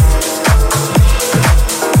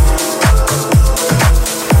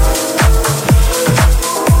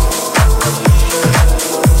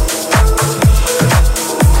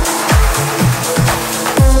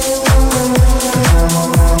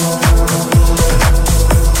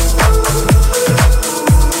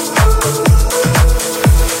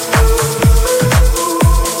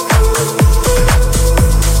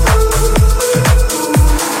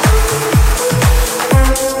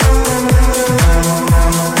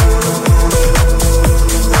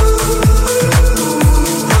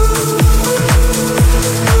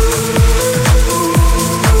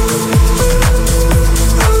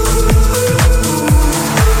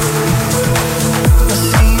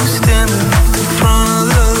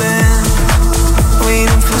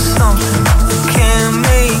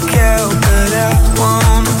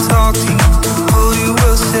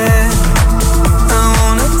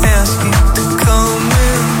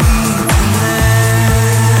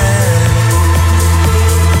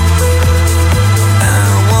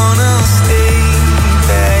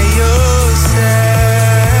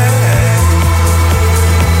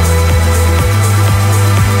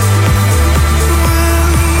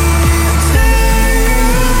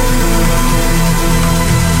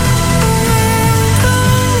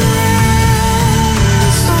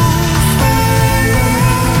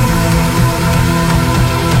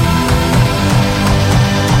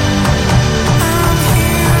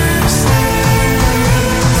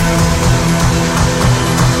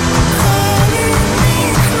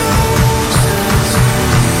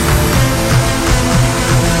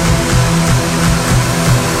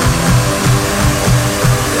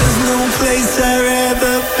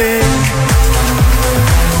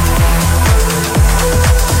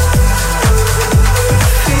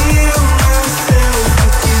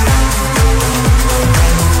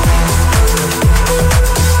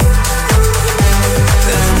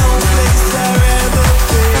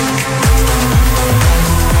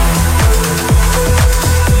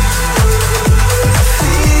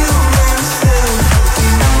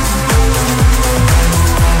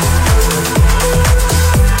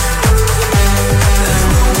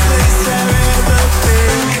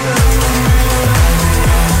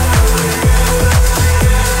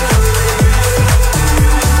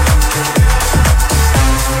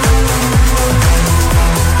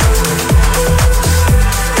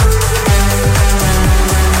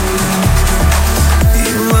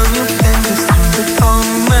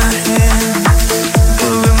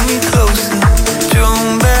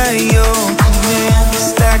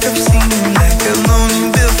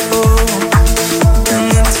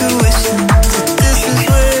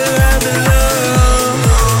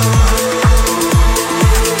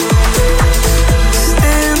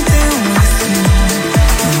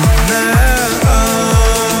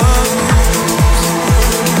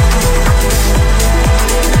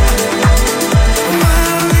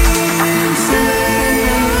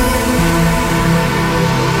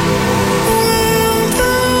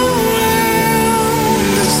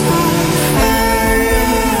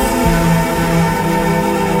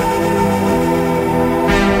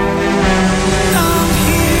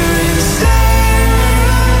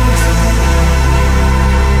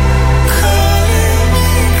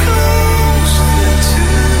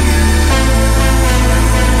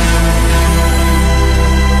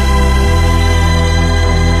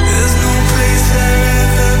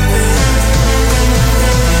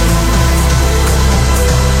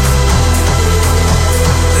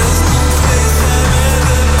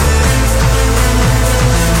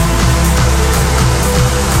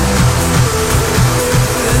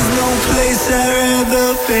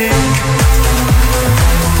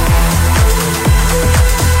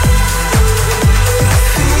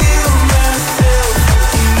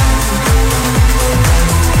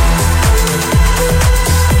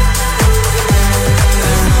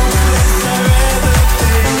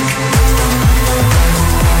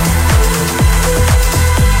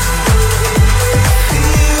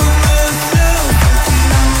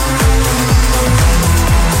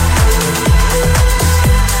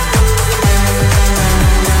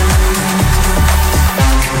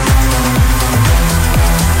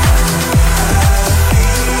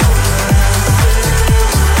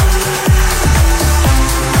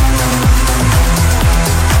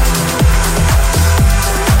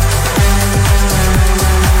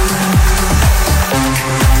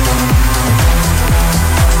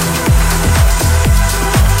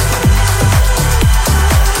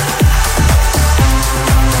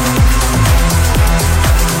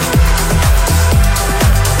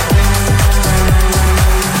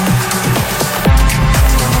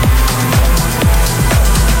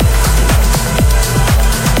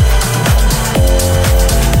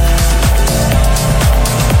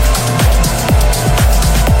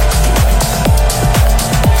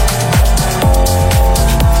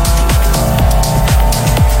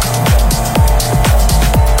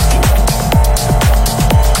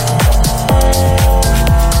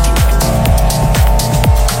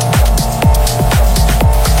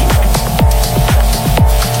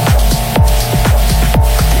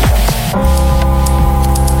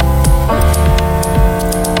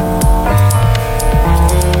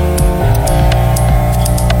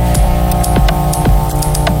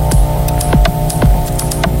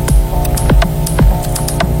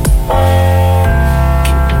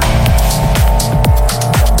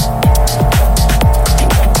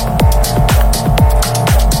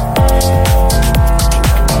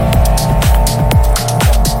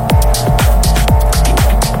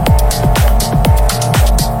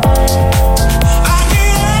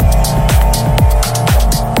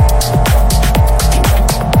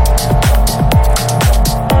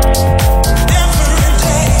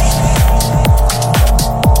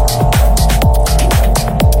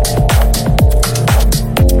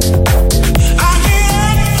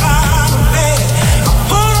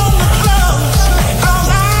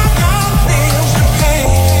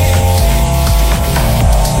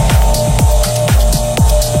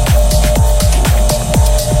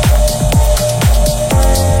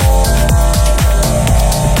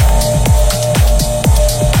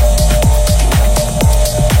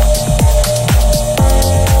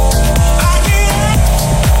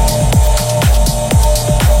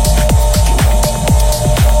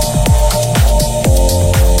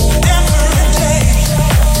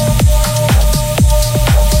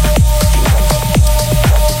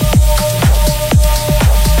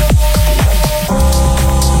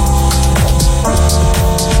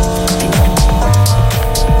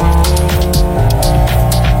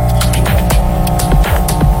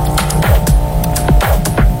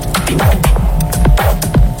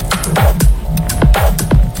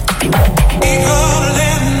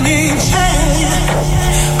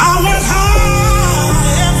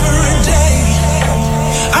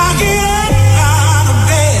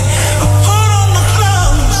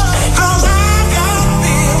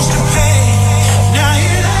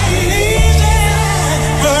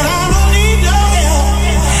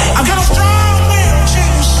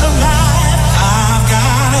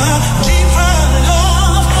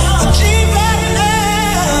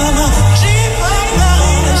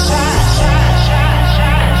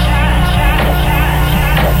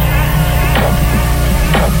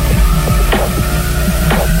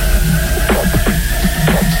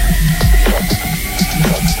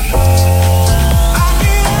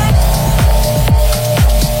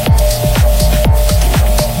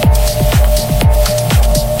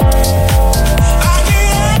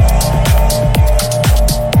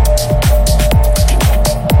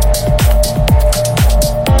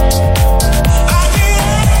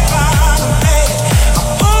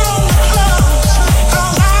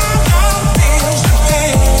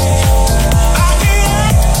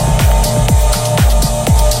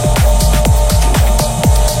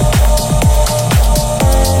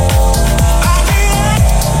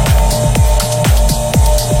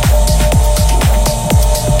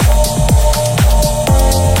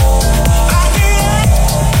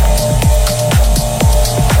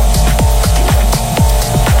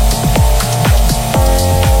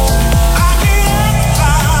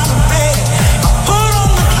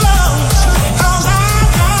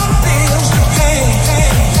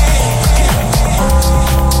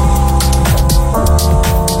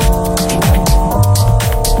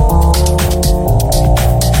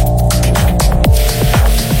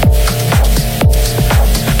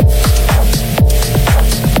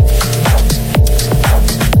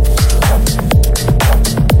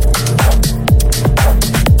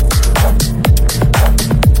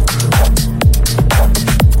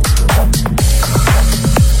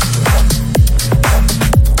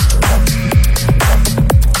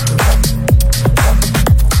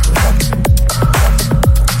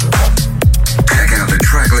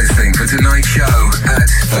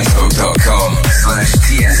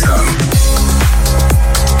 facebook.com/Tiesto.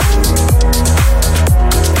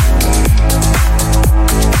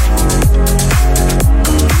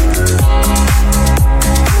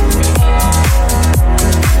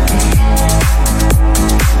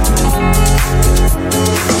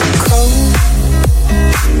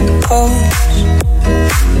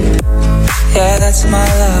 Yeah, that's my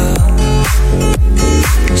love.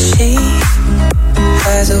 She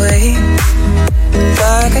has a way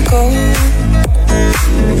like a gold.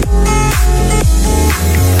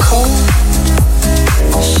 Cold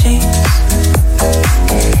sheets.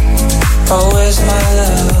 Oh, where's my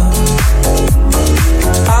love?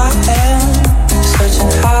 I am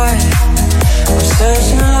searching high, I'm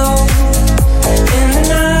searching low in the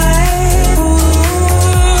night.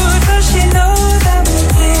 Ooh, does she know that we'll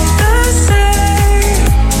be the same?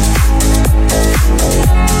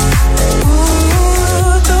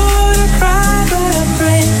 Ooh, don't I cry, but I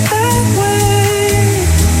break that way.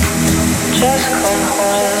 Just come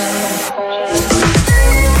home.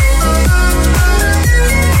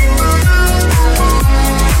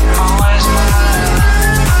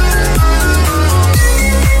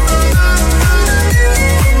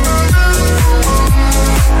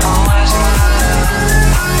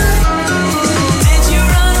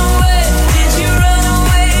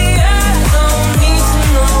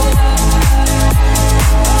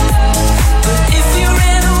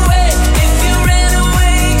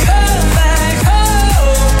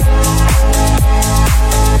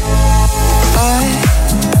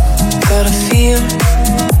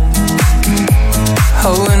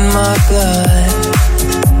 Oh, in my blood,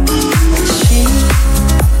 she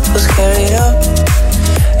was carried up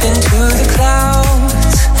into the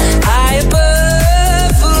clouds, high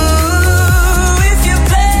above. Ooh, if you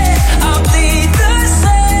play, I'll bleed the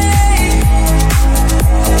same.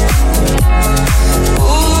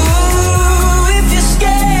 Ooh, if you're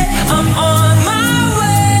scared, I'm on my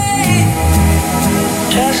way.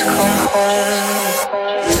 Just come home.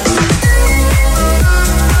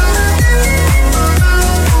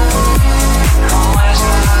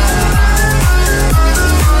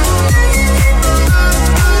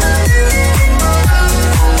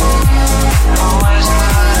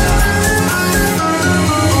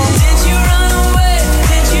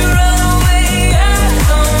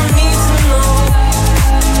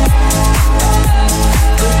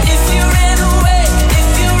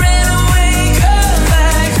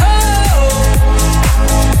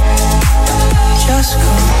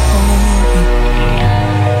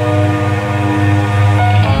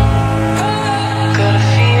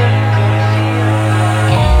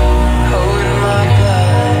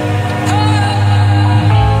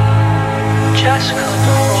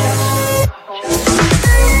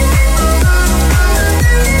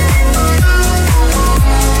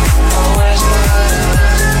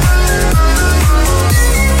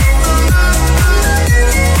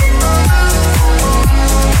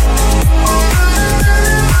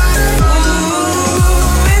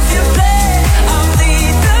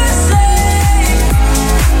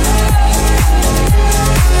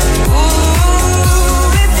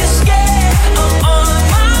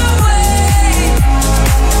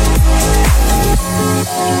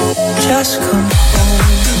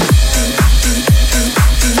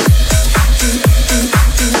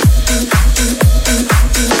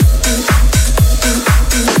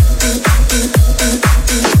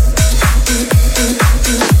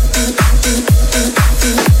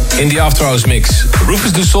 In the After Hours mix,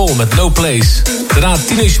 Rufus Du Sol met No Place. Daarna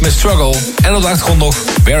Teenage met Struggle. En op de achtergrond nog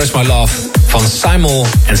Where Is My Love van Simon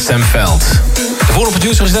en Sam Veld. De volgende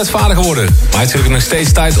producer is net vader geworden, maar hij heeft natuurlijk nog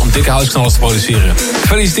steeds tijd om dikke huisknallers te produceren.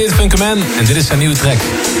 Gefeliciteerd Funkerman en dit is zijn nieuwe track,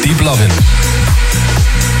 Deep Lovin'.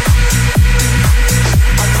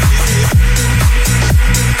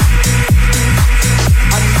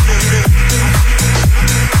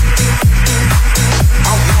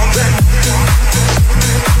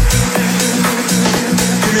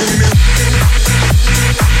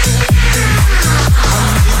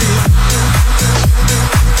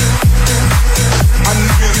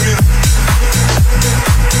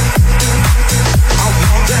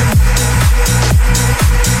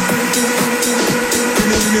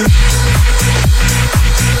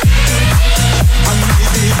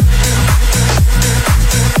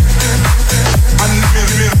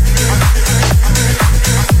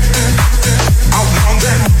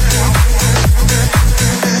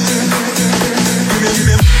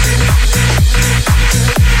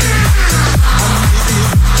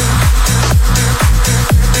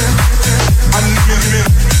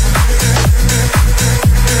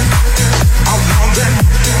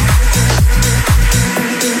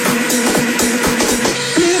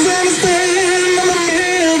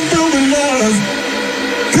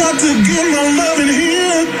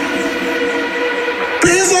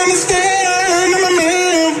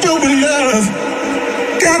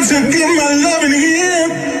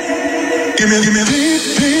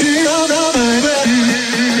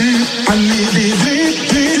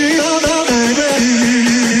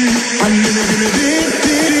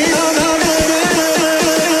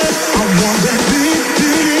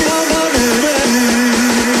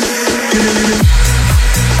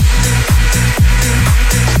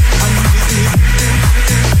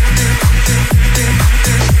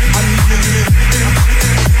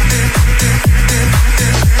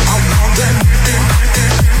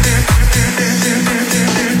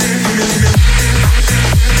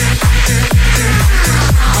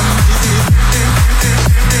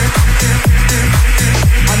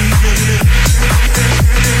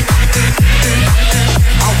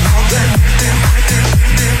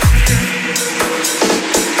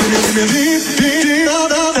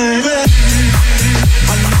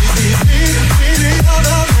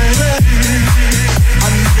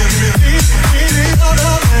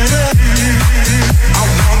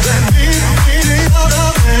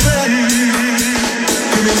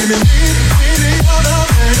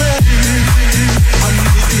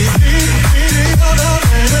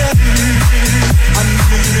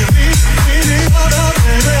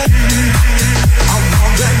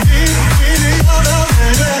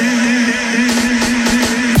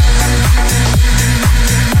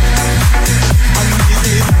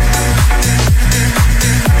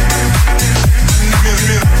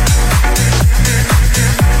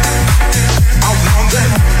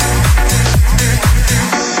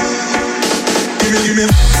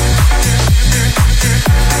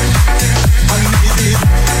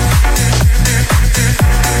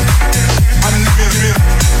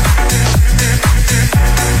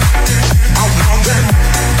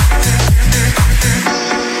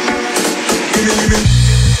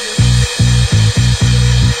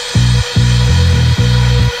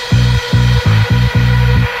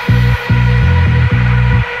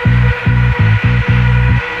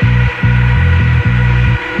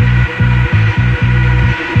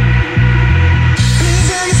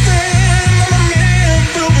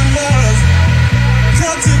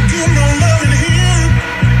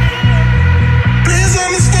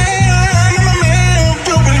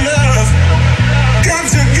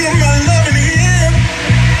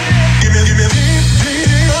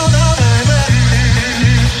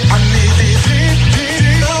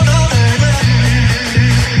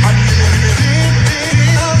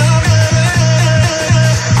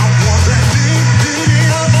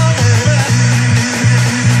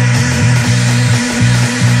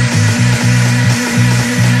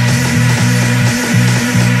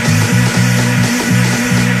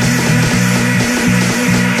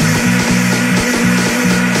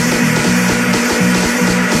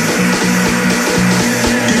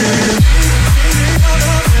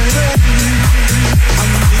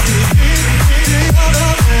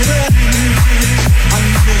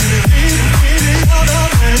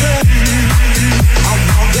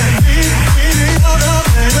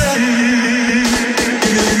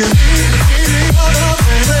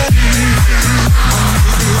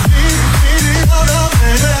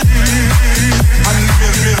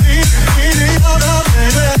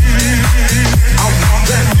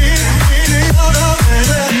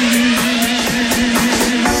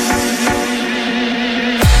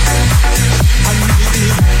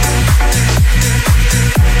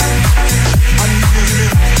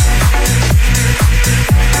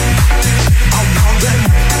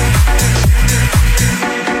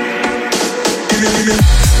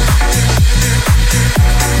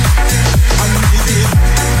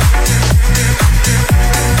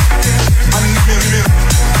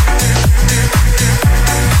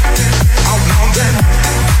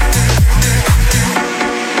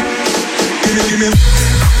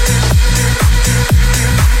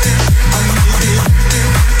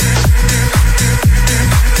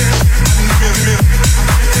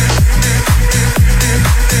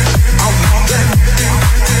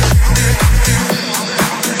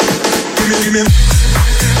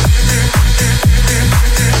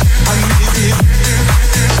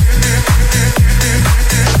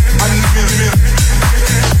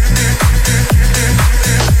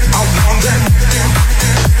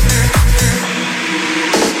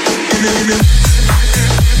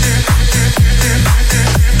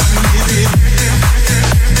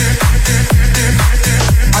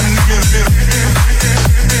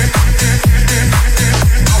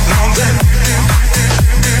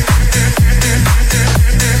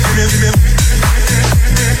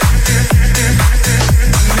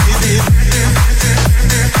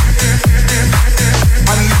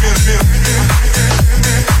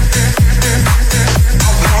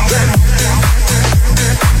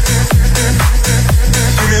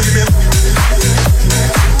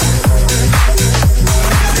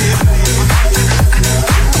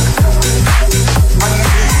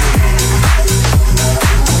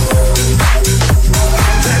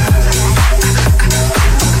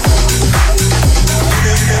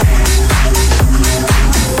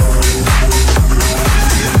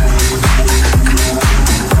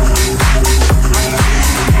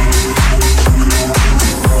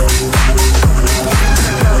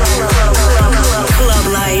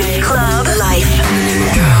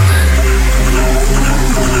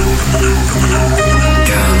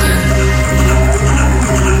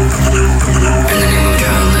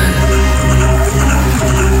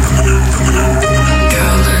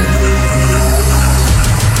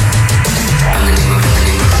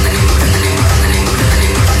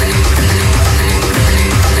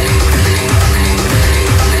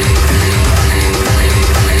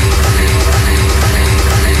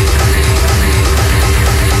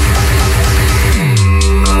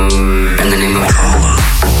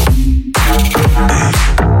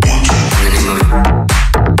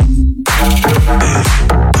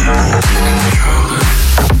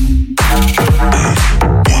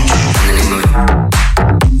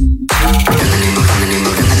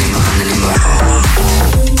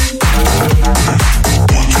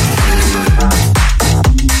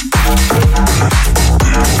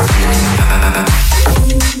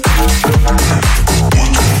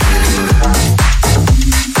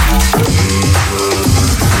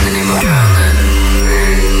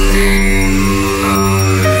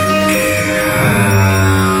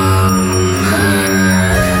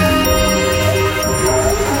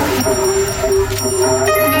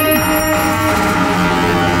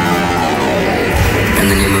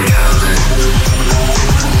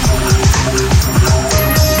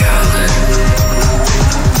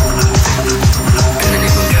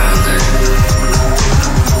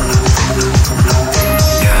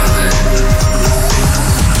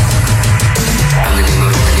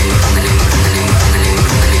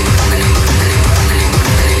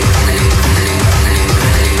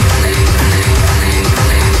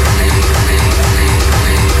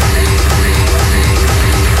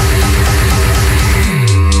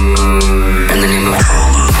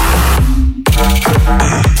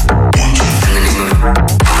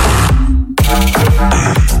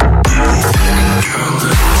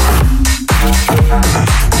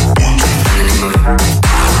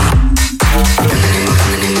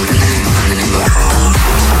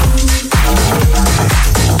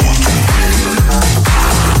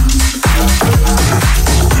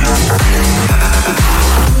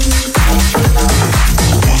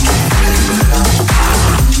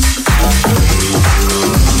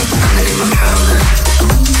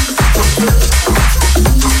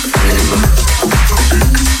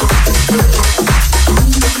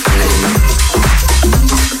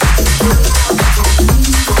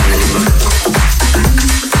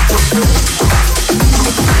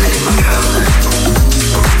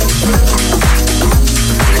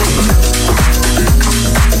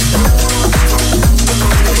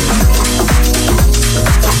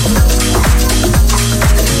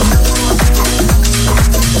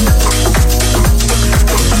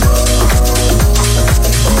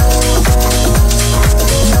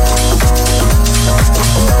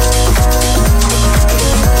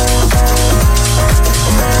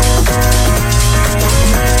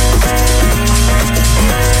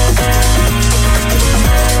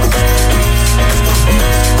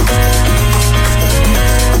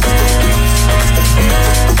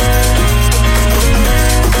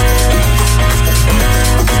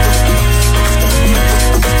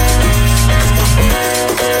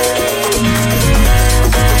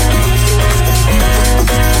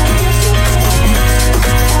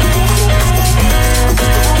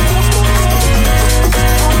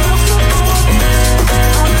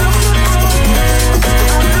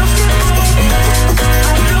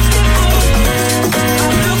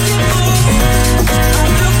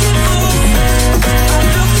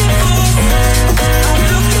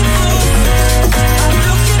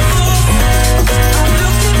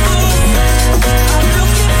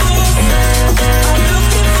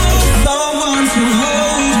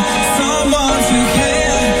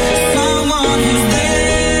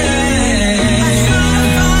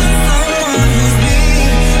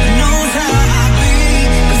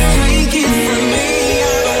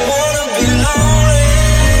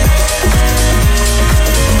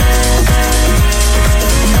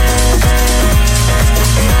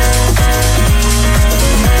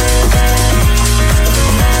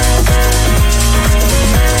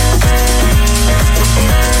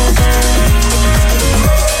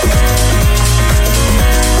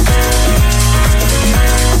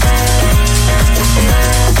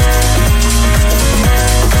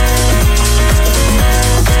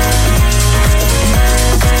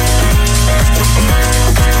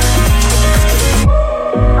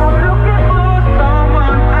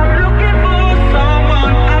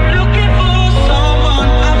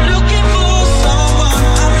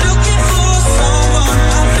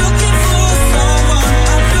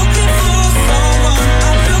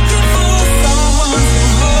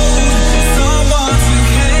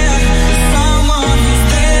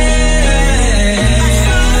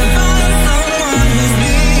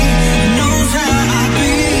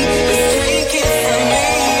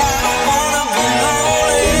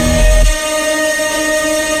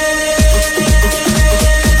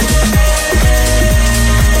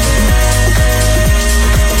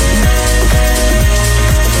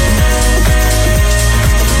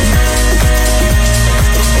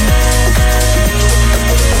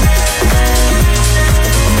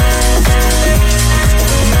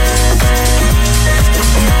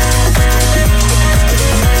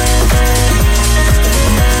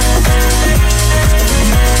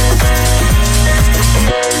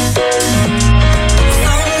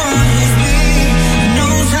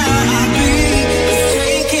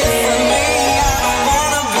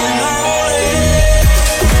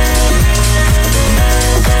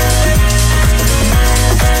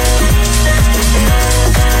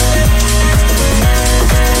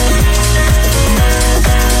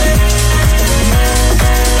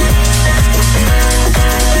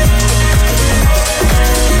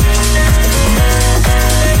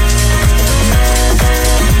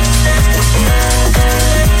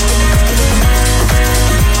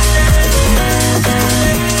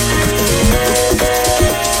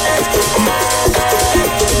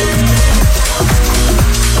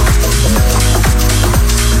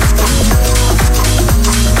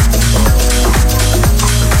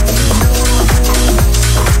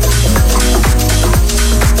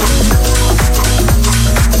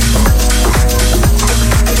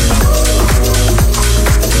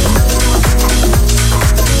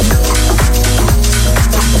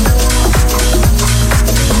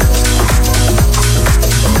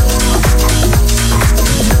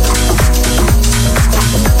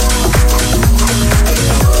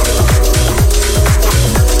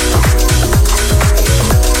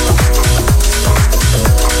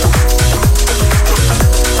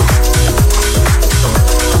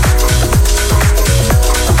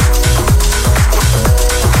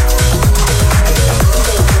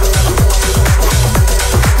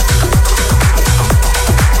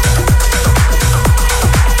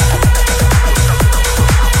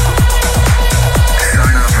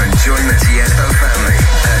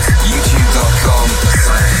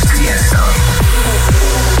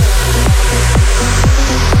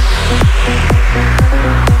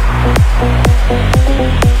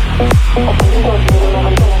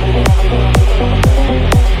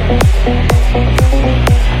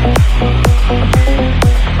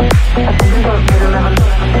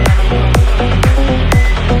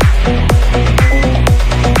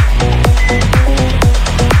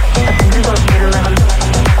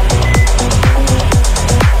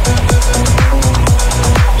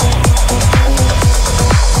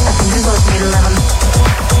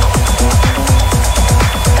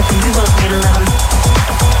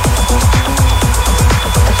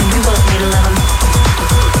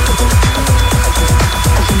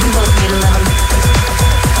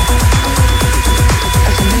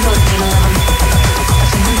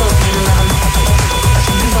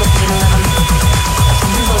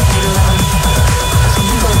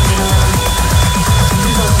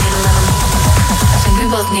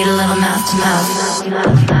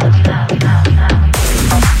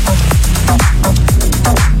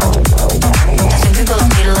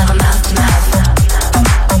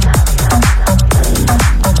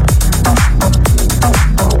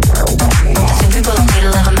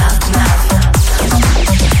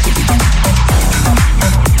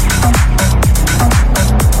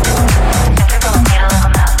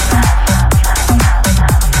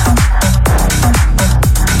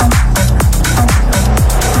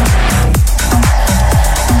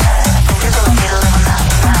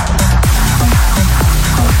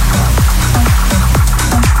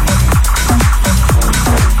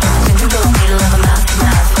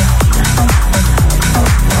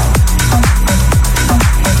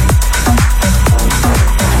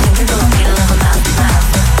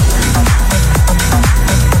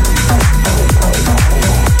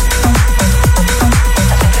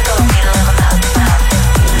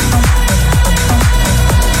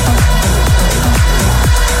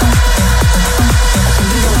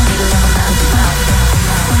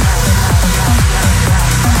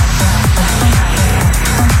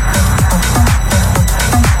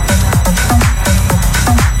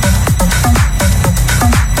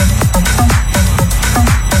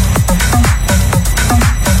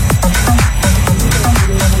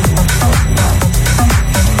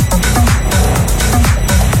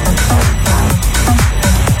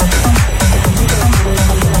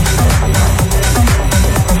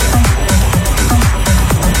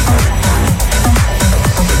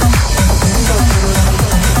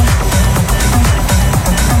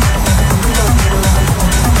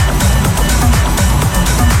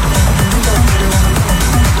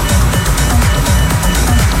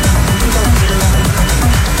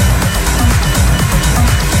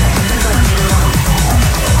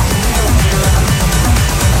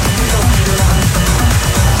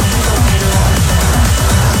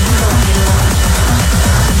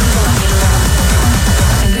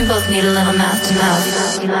 need a little mouth to mouth.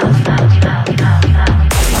 Some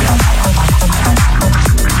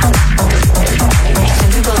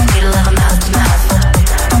people need a little mouth to mouth.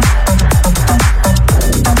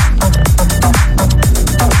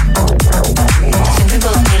 Some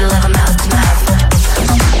people need a little mouth to mouth.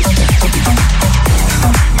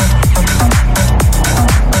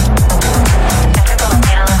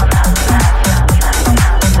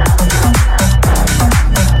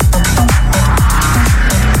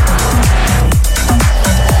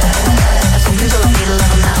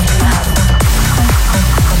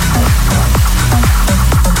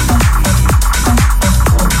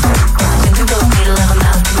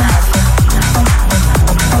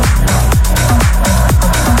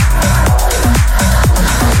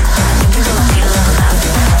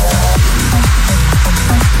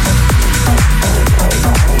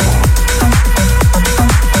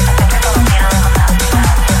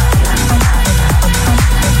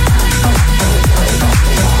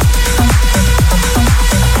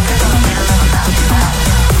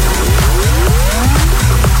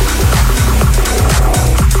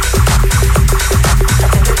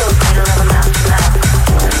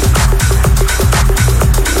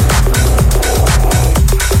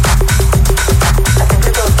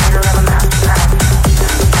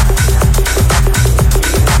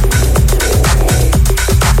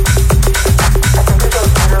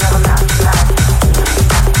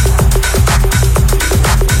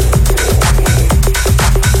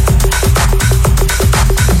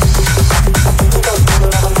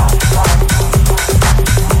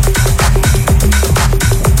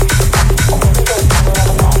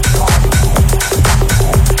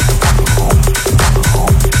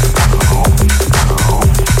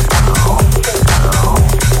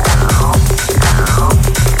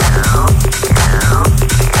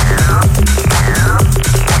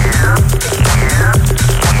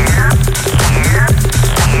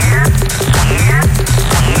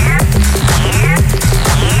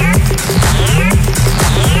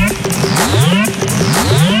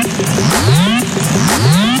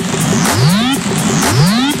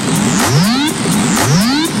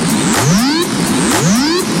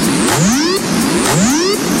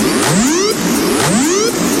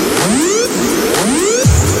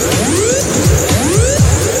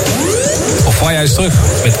 Terug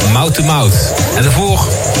met Mouth to Mouth. En daarvoor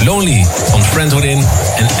Lonely van Friends Within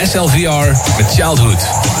en SLVR met Childhood.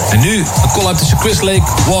 En nu een collab tussen Chris Lake,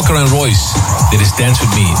 Walker en Royce. Dit is Dance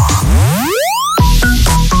With Me.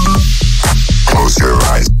 Close your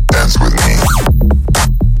eyes, dance with me.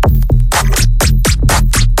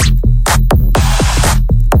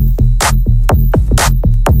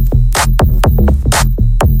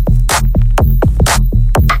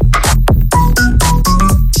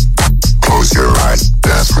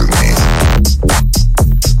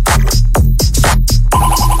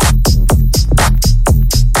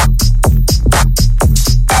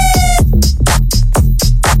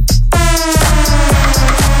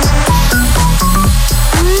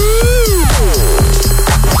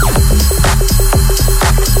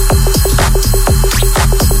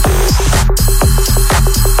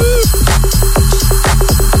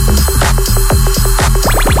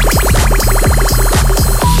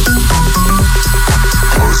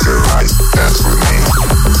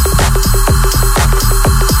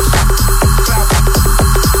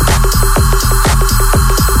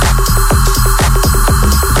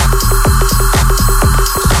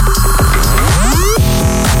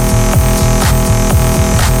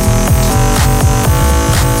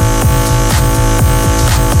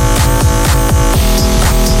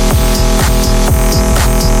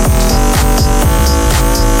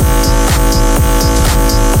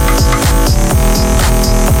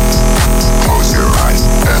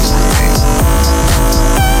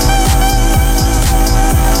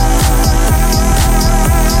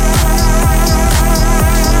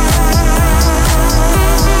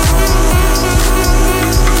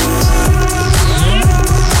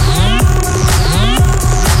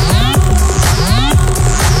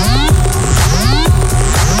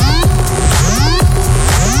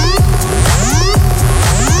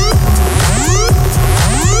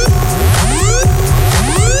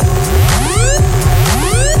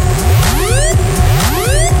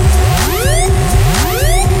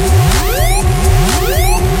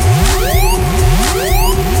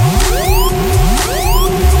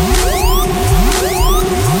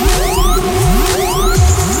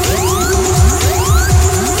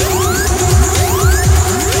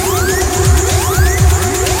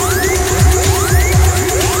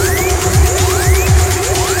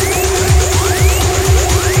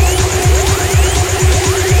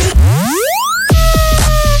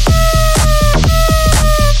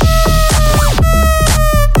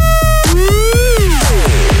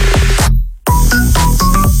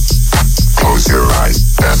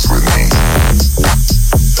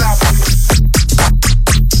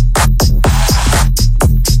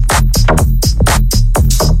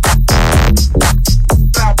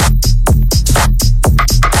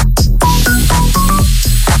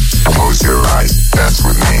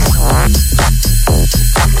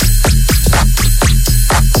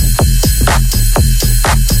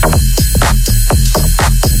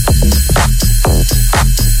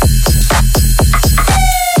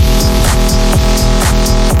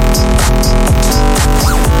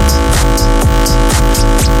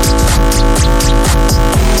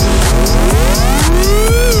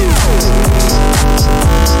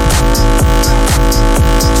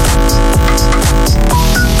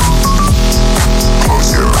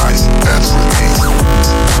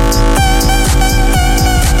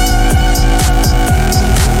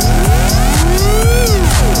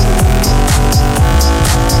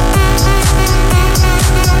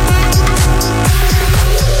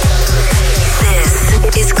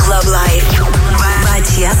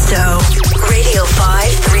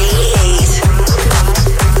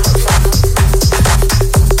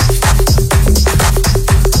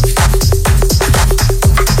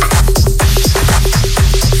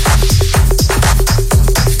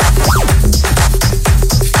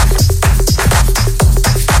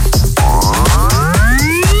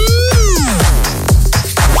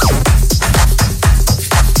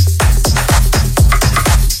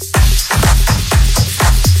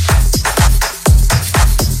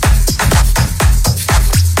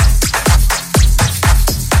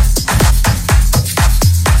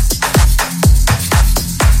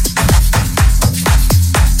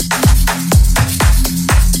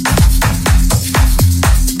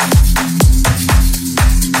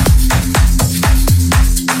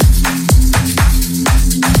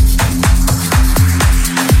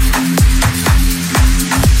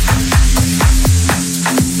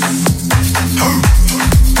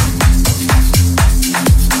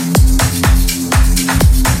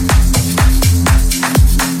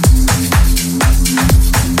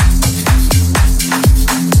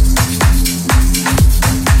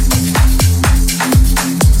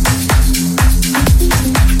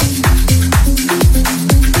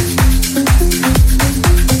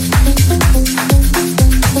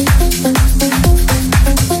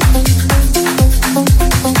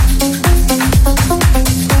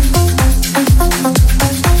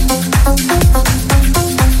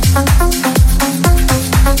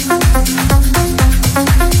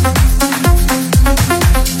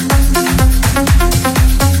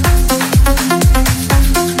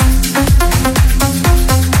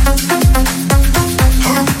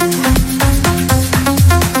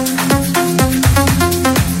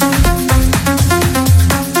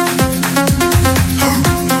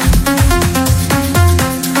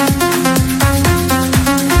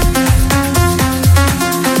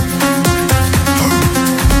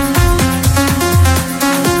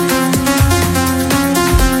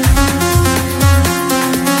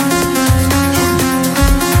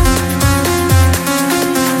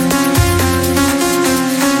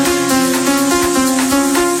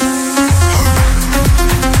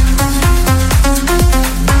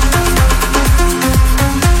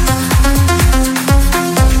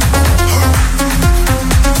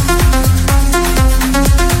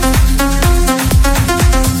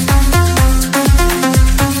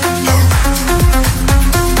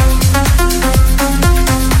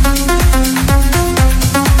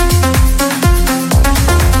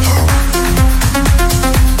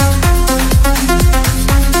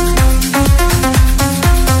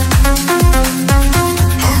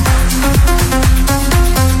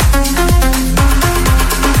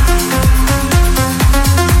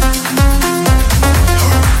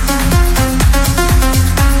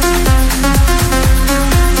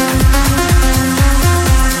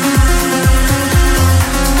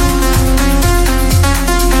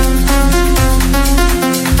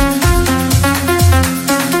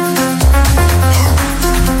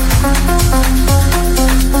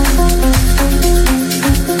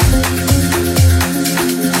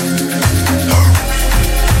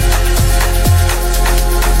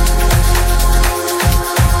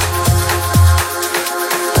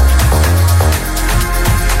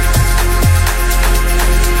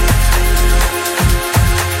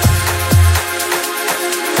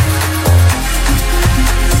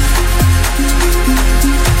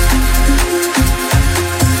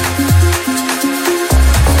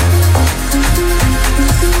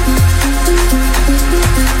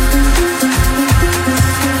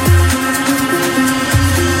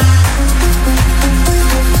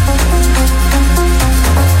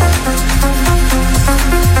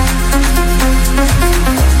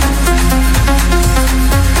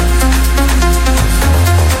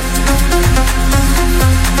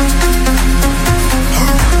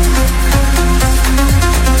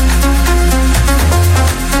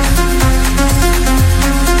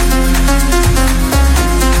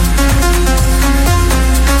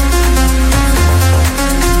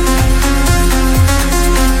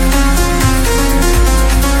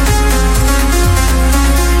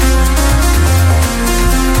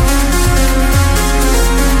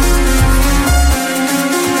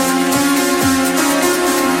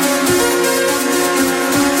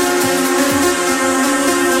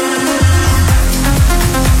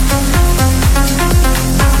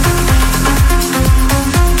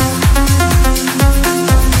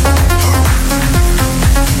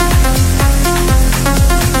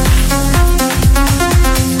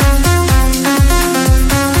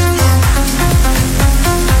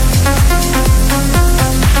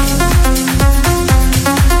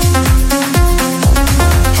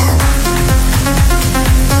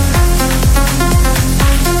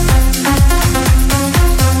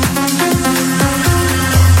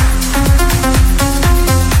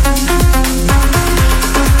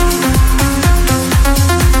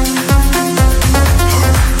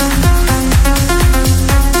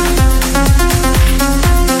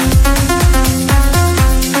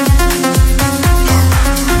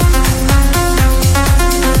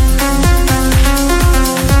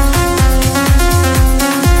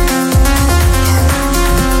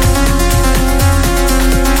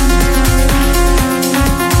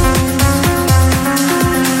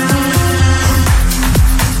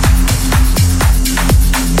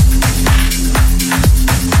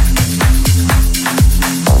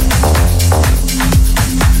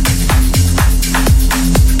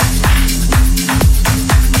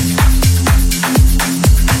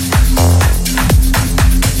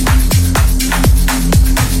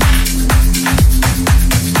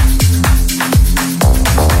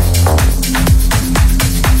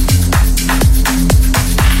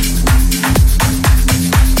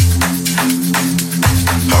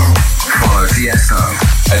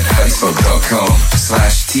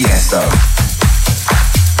 Tiesto.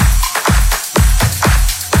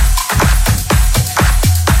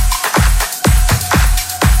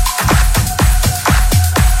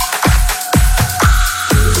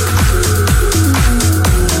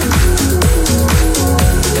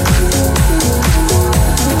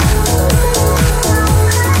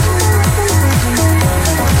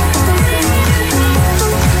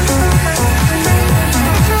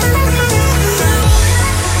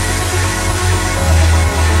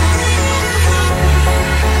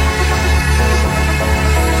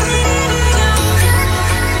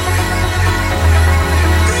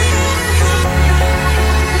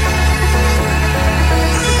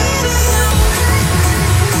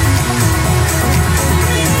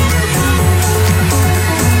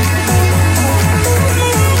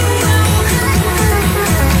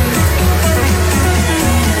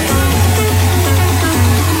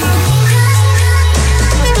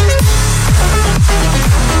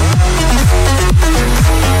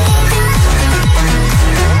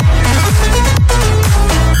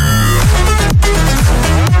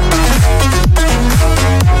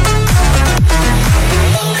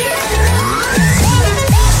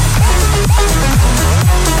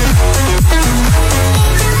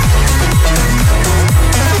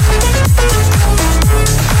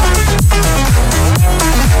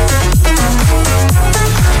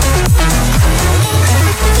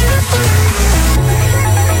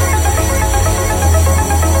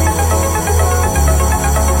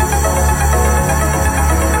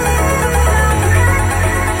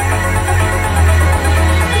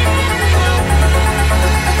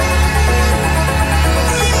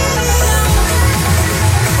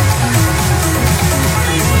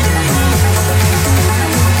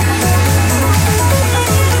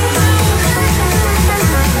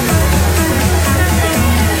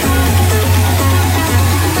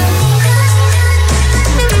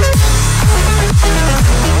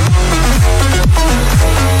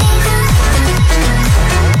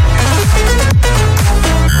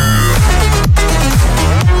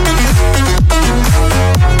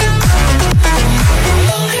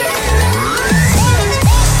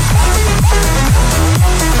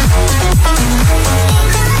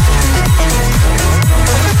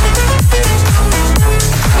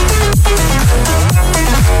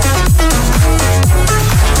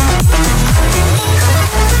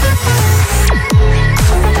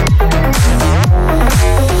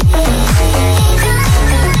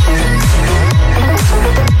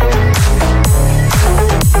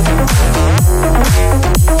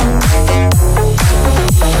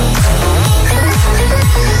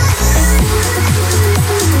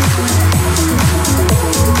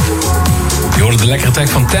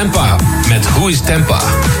 Van Tampa met Who is Tampa.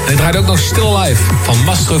 En hij draait ook nog Still Alive van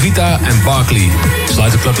Mastrovita en Barkley.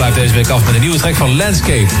 Sluit de Club Live deze week af met een nieuwe track van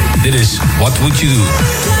Landscape. Dit is What Would You Do?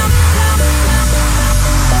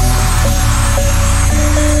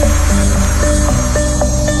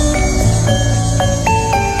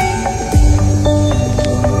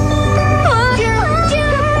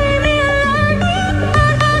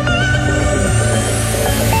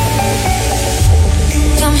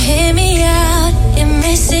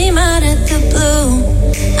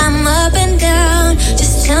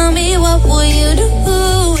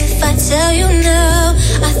 Tell you now,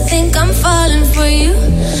 I think I'm falling for you,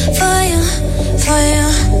 for you, for you.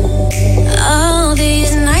 All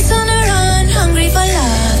these nights on the run, hungry for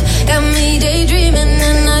love, got me daydreaming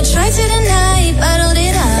and I try to deny, bottled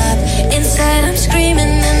it up. Inside I'm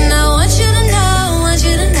screaming and I want you to know, want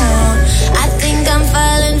you to know. I think I'm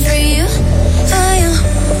falling for you, for you,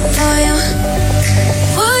 for you.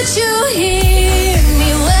 Would you hear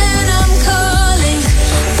me when I'm calling?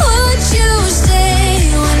 Would you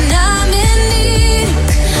stay when I'm in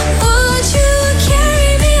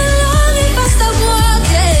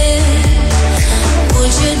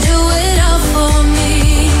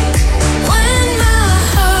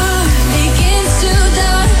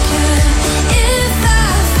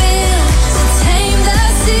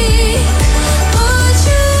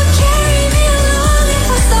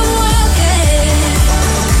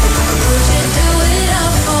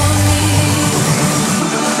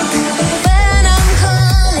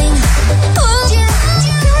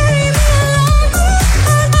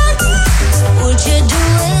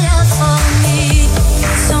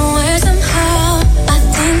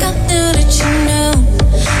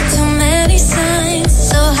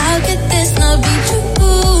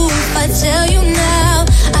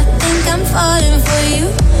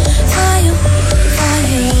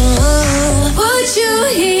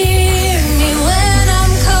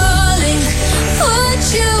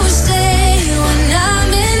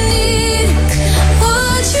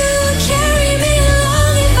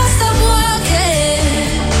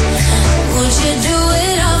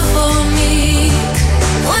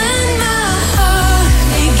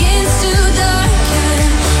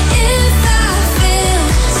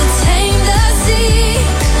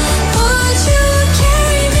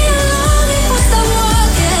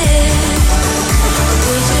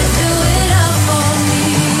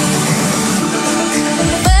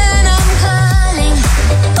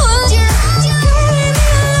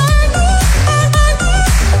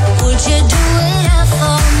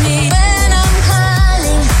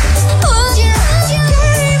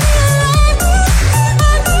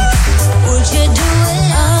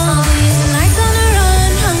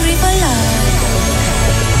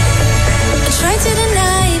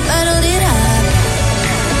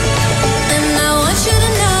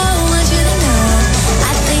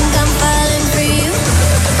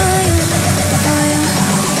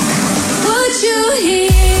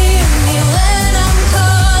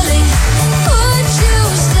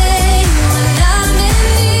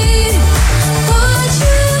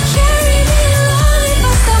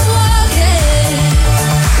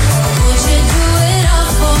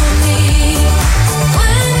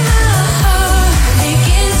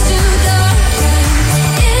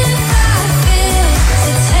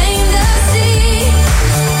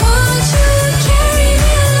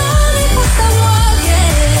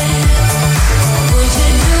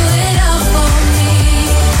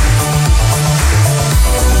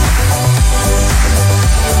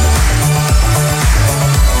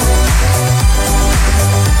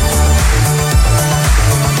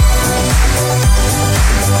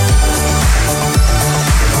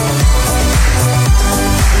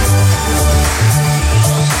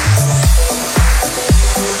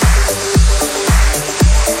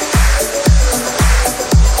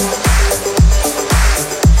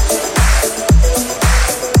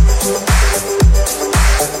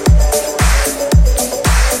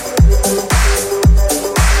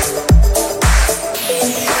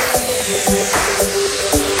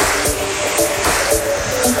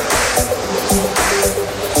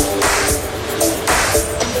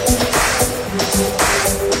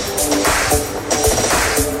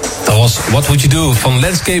was What Would You Do van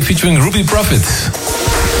Landscape featuring Ruby Prophet.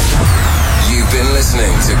 You've been listening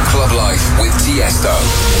to Club Life with Tiesto.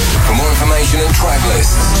 For more information and track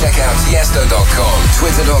lists, check out tiesto.com,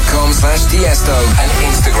 twitter.com/Tiesto, and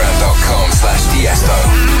instagram.com/Tiesto.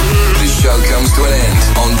 The show comes to an end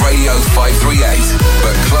on Radio 538,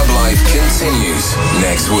 but Club Life continues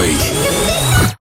next week.